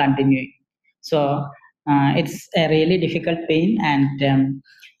will be continuing. So it's a really difficult pain, and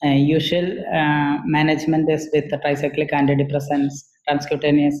usual management is with the tricyclic antidepressants,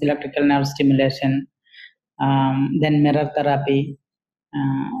 transcutaneous electrical nerve stimulation, then mirror therapy.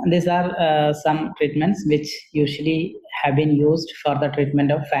 These are some treatments which usually have been used for the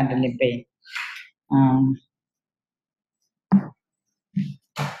treatment of phantom limb pain.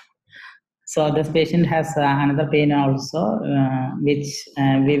 So this patient has another pain also, which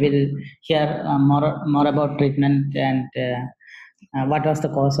we will hear more about treatment and what was the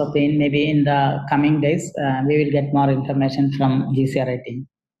cause of pain. Maybe in the coming days, we will get more information from GCRI team.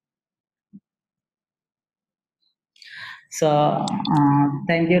 So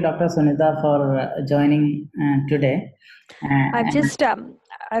thank you, Dr. Sunitha, for joining today. I've just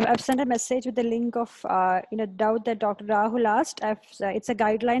I've sent a message with the link of doubt that Dr. Rahul asked. It's a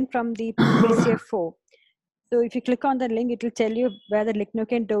guideline from the PCF4. So if you click on the link, it will tell you where the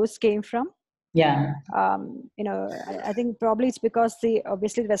lignocaine dose came from. Yeah. I think probably it's because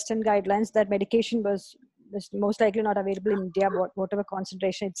obviously the Western guidelines, that medication was most likely not available in India, whatever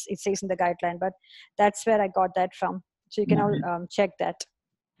concentration it says in the guideline. But that's where I got that from. So you can all check that.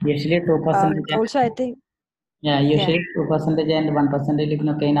 Usually 2%. Also, I think. Yeah, usually 2% and 1%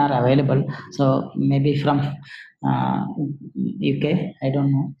 lignocaine are available. So maybe from UK, I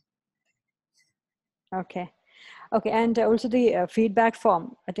don't know. Okay. Okay, and also the feedback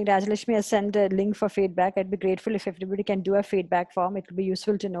form. I think Rajalashmi has sent a link for feedback. I'd be grateful if everybody can do a feedback form. It will be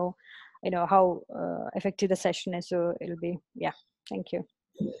useful to know, how effective the session is. So it'll be, yeah. Thank you.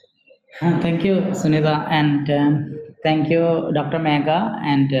 Thank you, Sunitha, and thank you, Dr. Megha,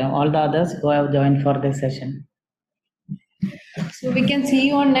 and all the others who have joined for this session. So we can see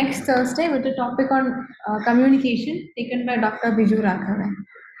you on next Thursday with a topic on communication taken by Dr. Biju Rakhavan.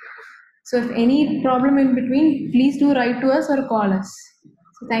 So if any problem in between, please do write to us or call us.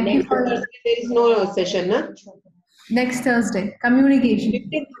 So thank you for Thursday, there is no session, na? Next Thursday, communication.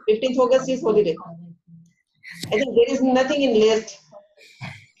 15th August is holiday. I think there is nothing in list.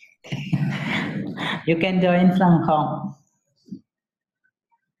 You can join from home.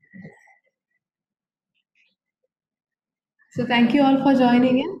 So thank you all for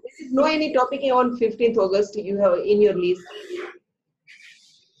joining in. There is no any topic on 15th August you have in your list.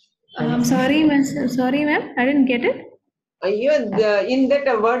 I'm sorry, ma'am. I didn't get it. In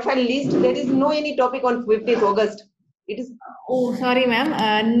that word file list, there is no any topic on 15th August. It is. Oh, sorry,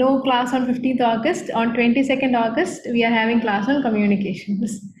 ma'am. No class on 15th August. On 22nd August, we are having class on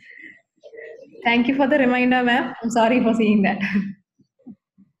communications. Thank you for the reminder, ma'am. I'm sorry for seeing that.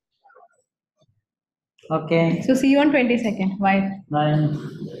 Okay. So see you on 22nd. Bye. Bye.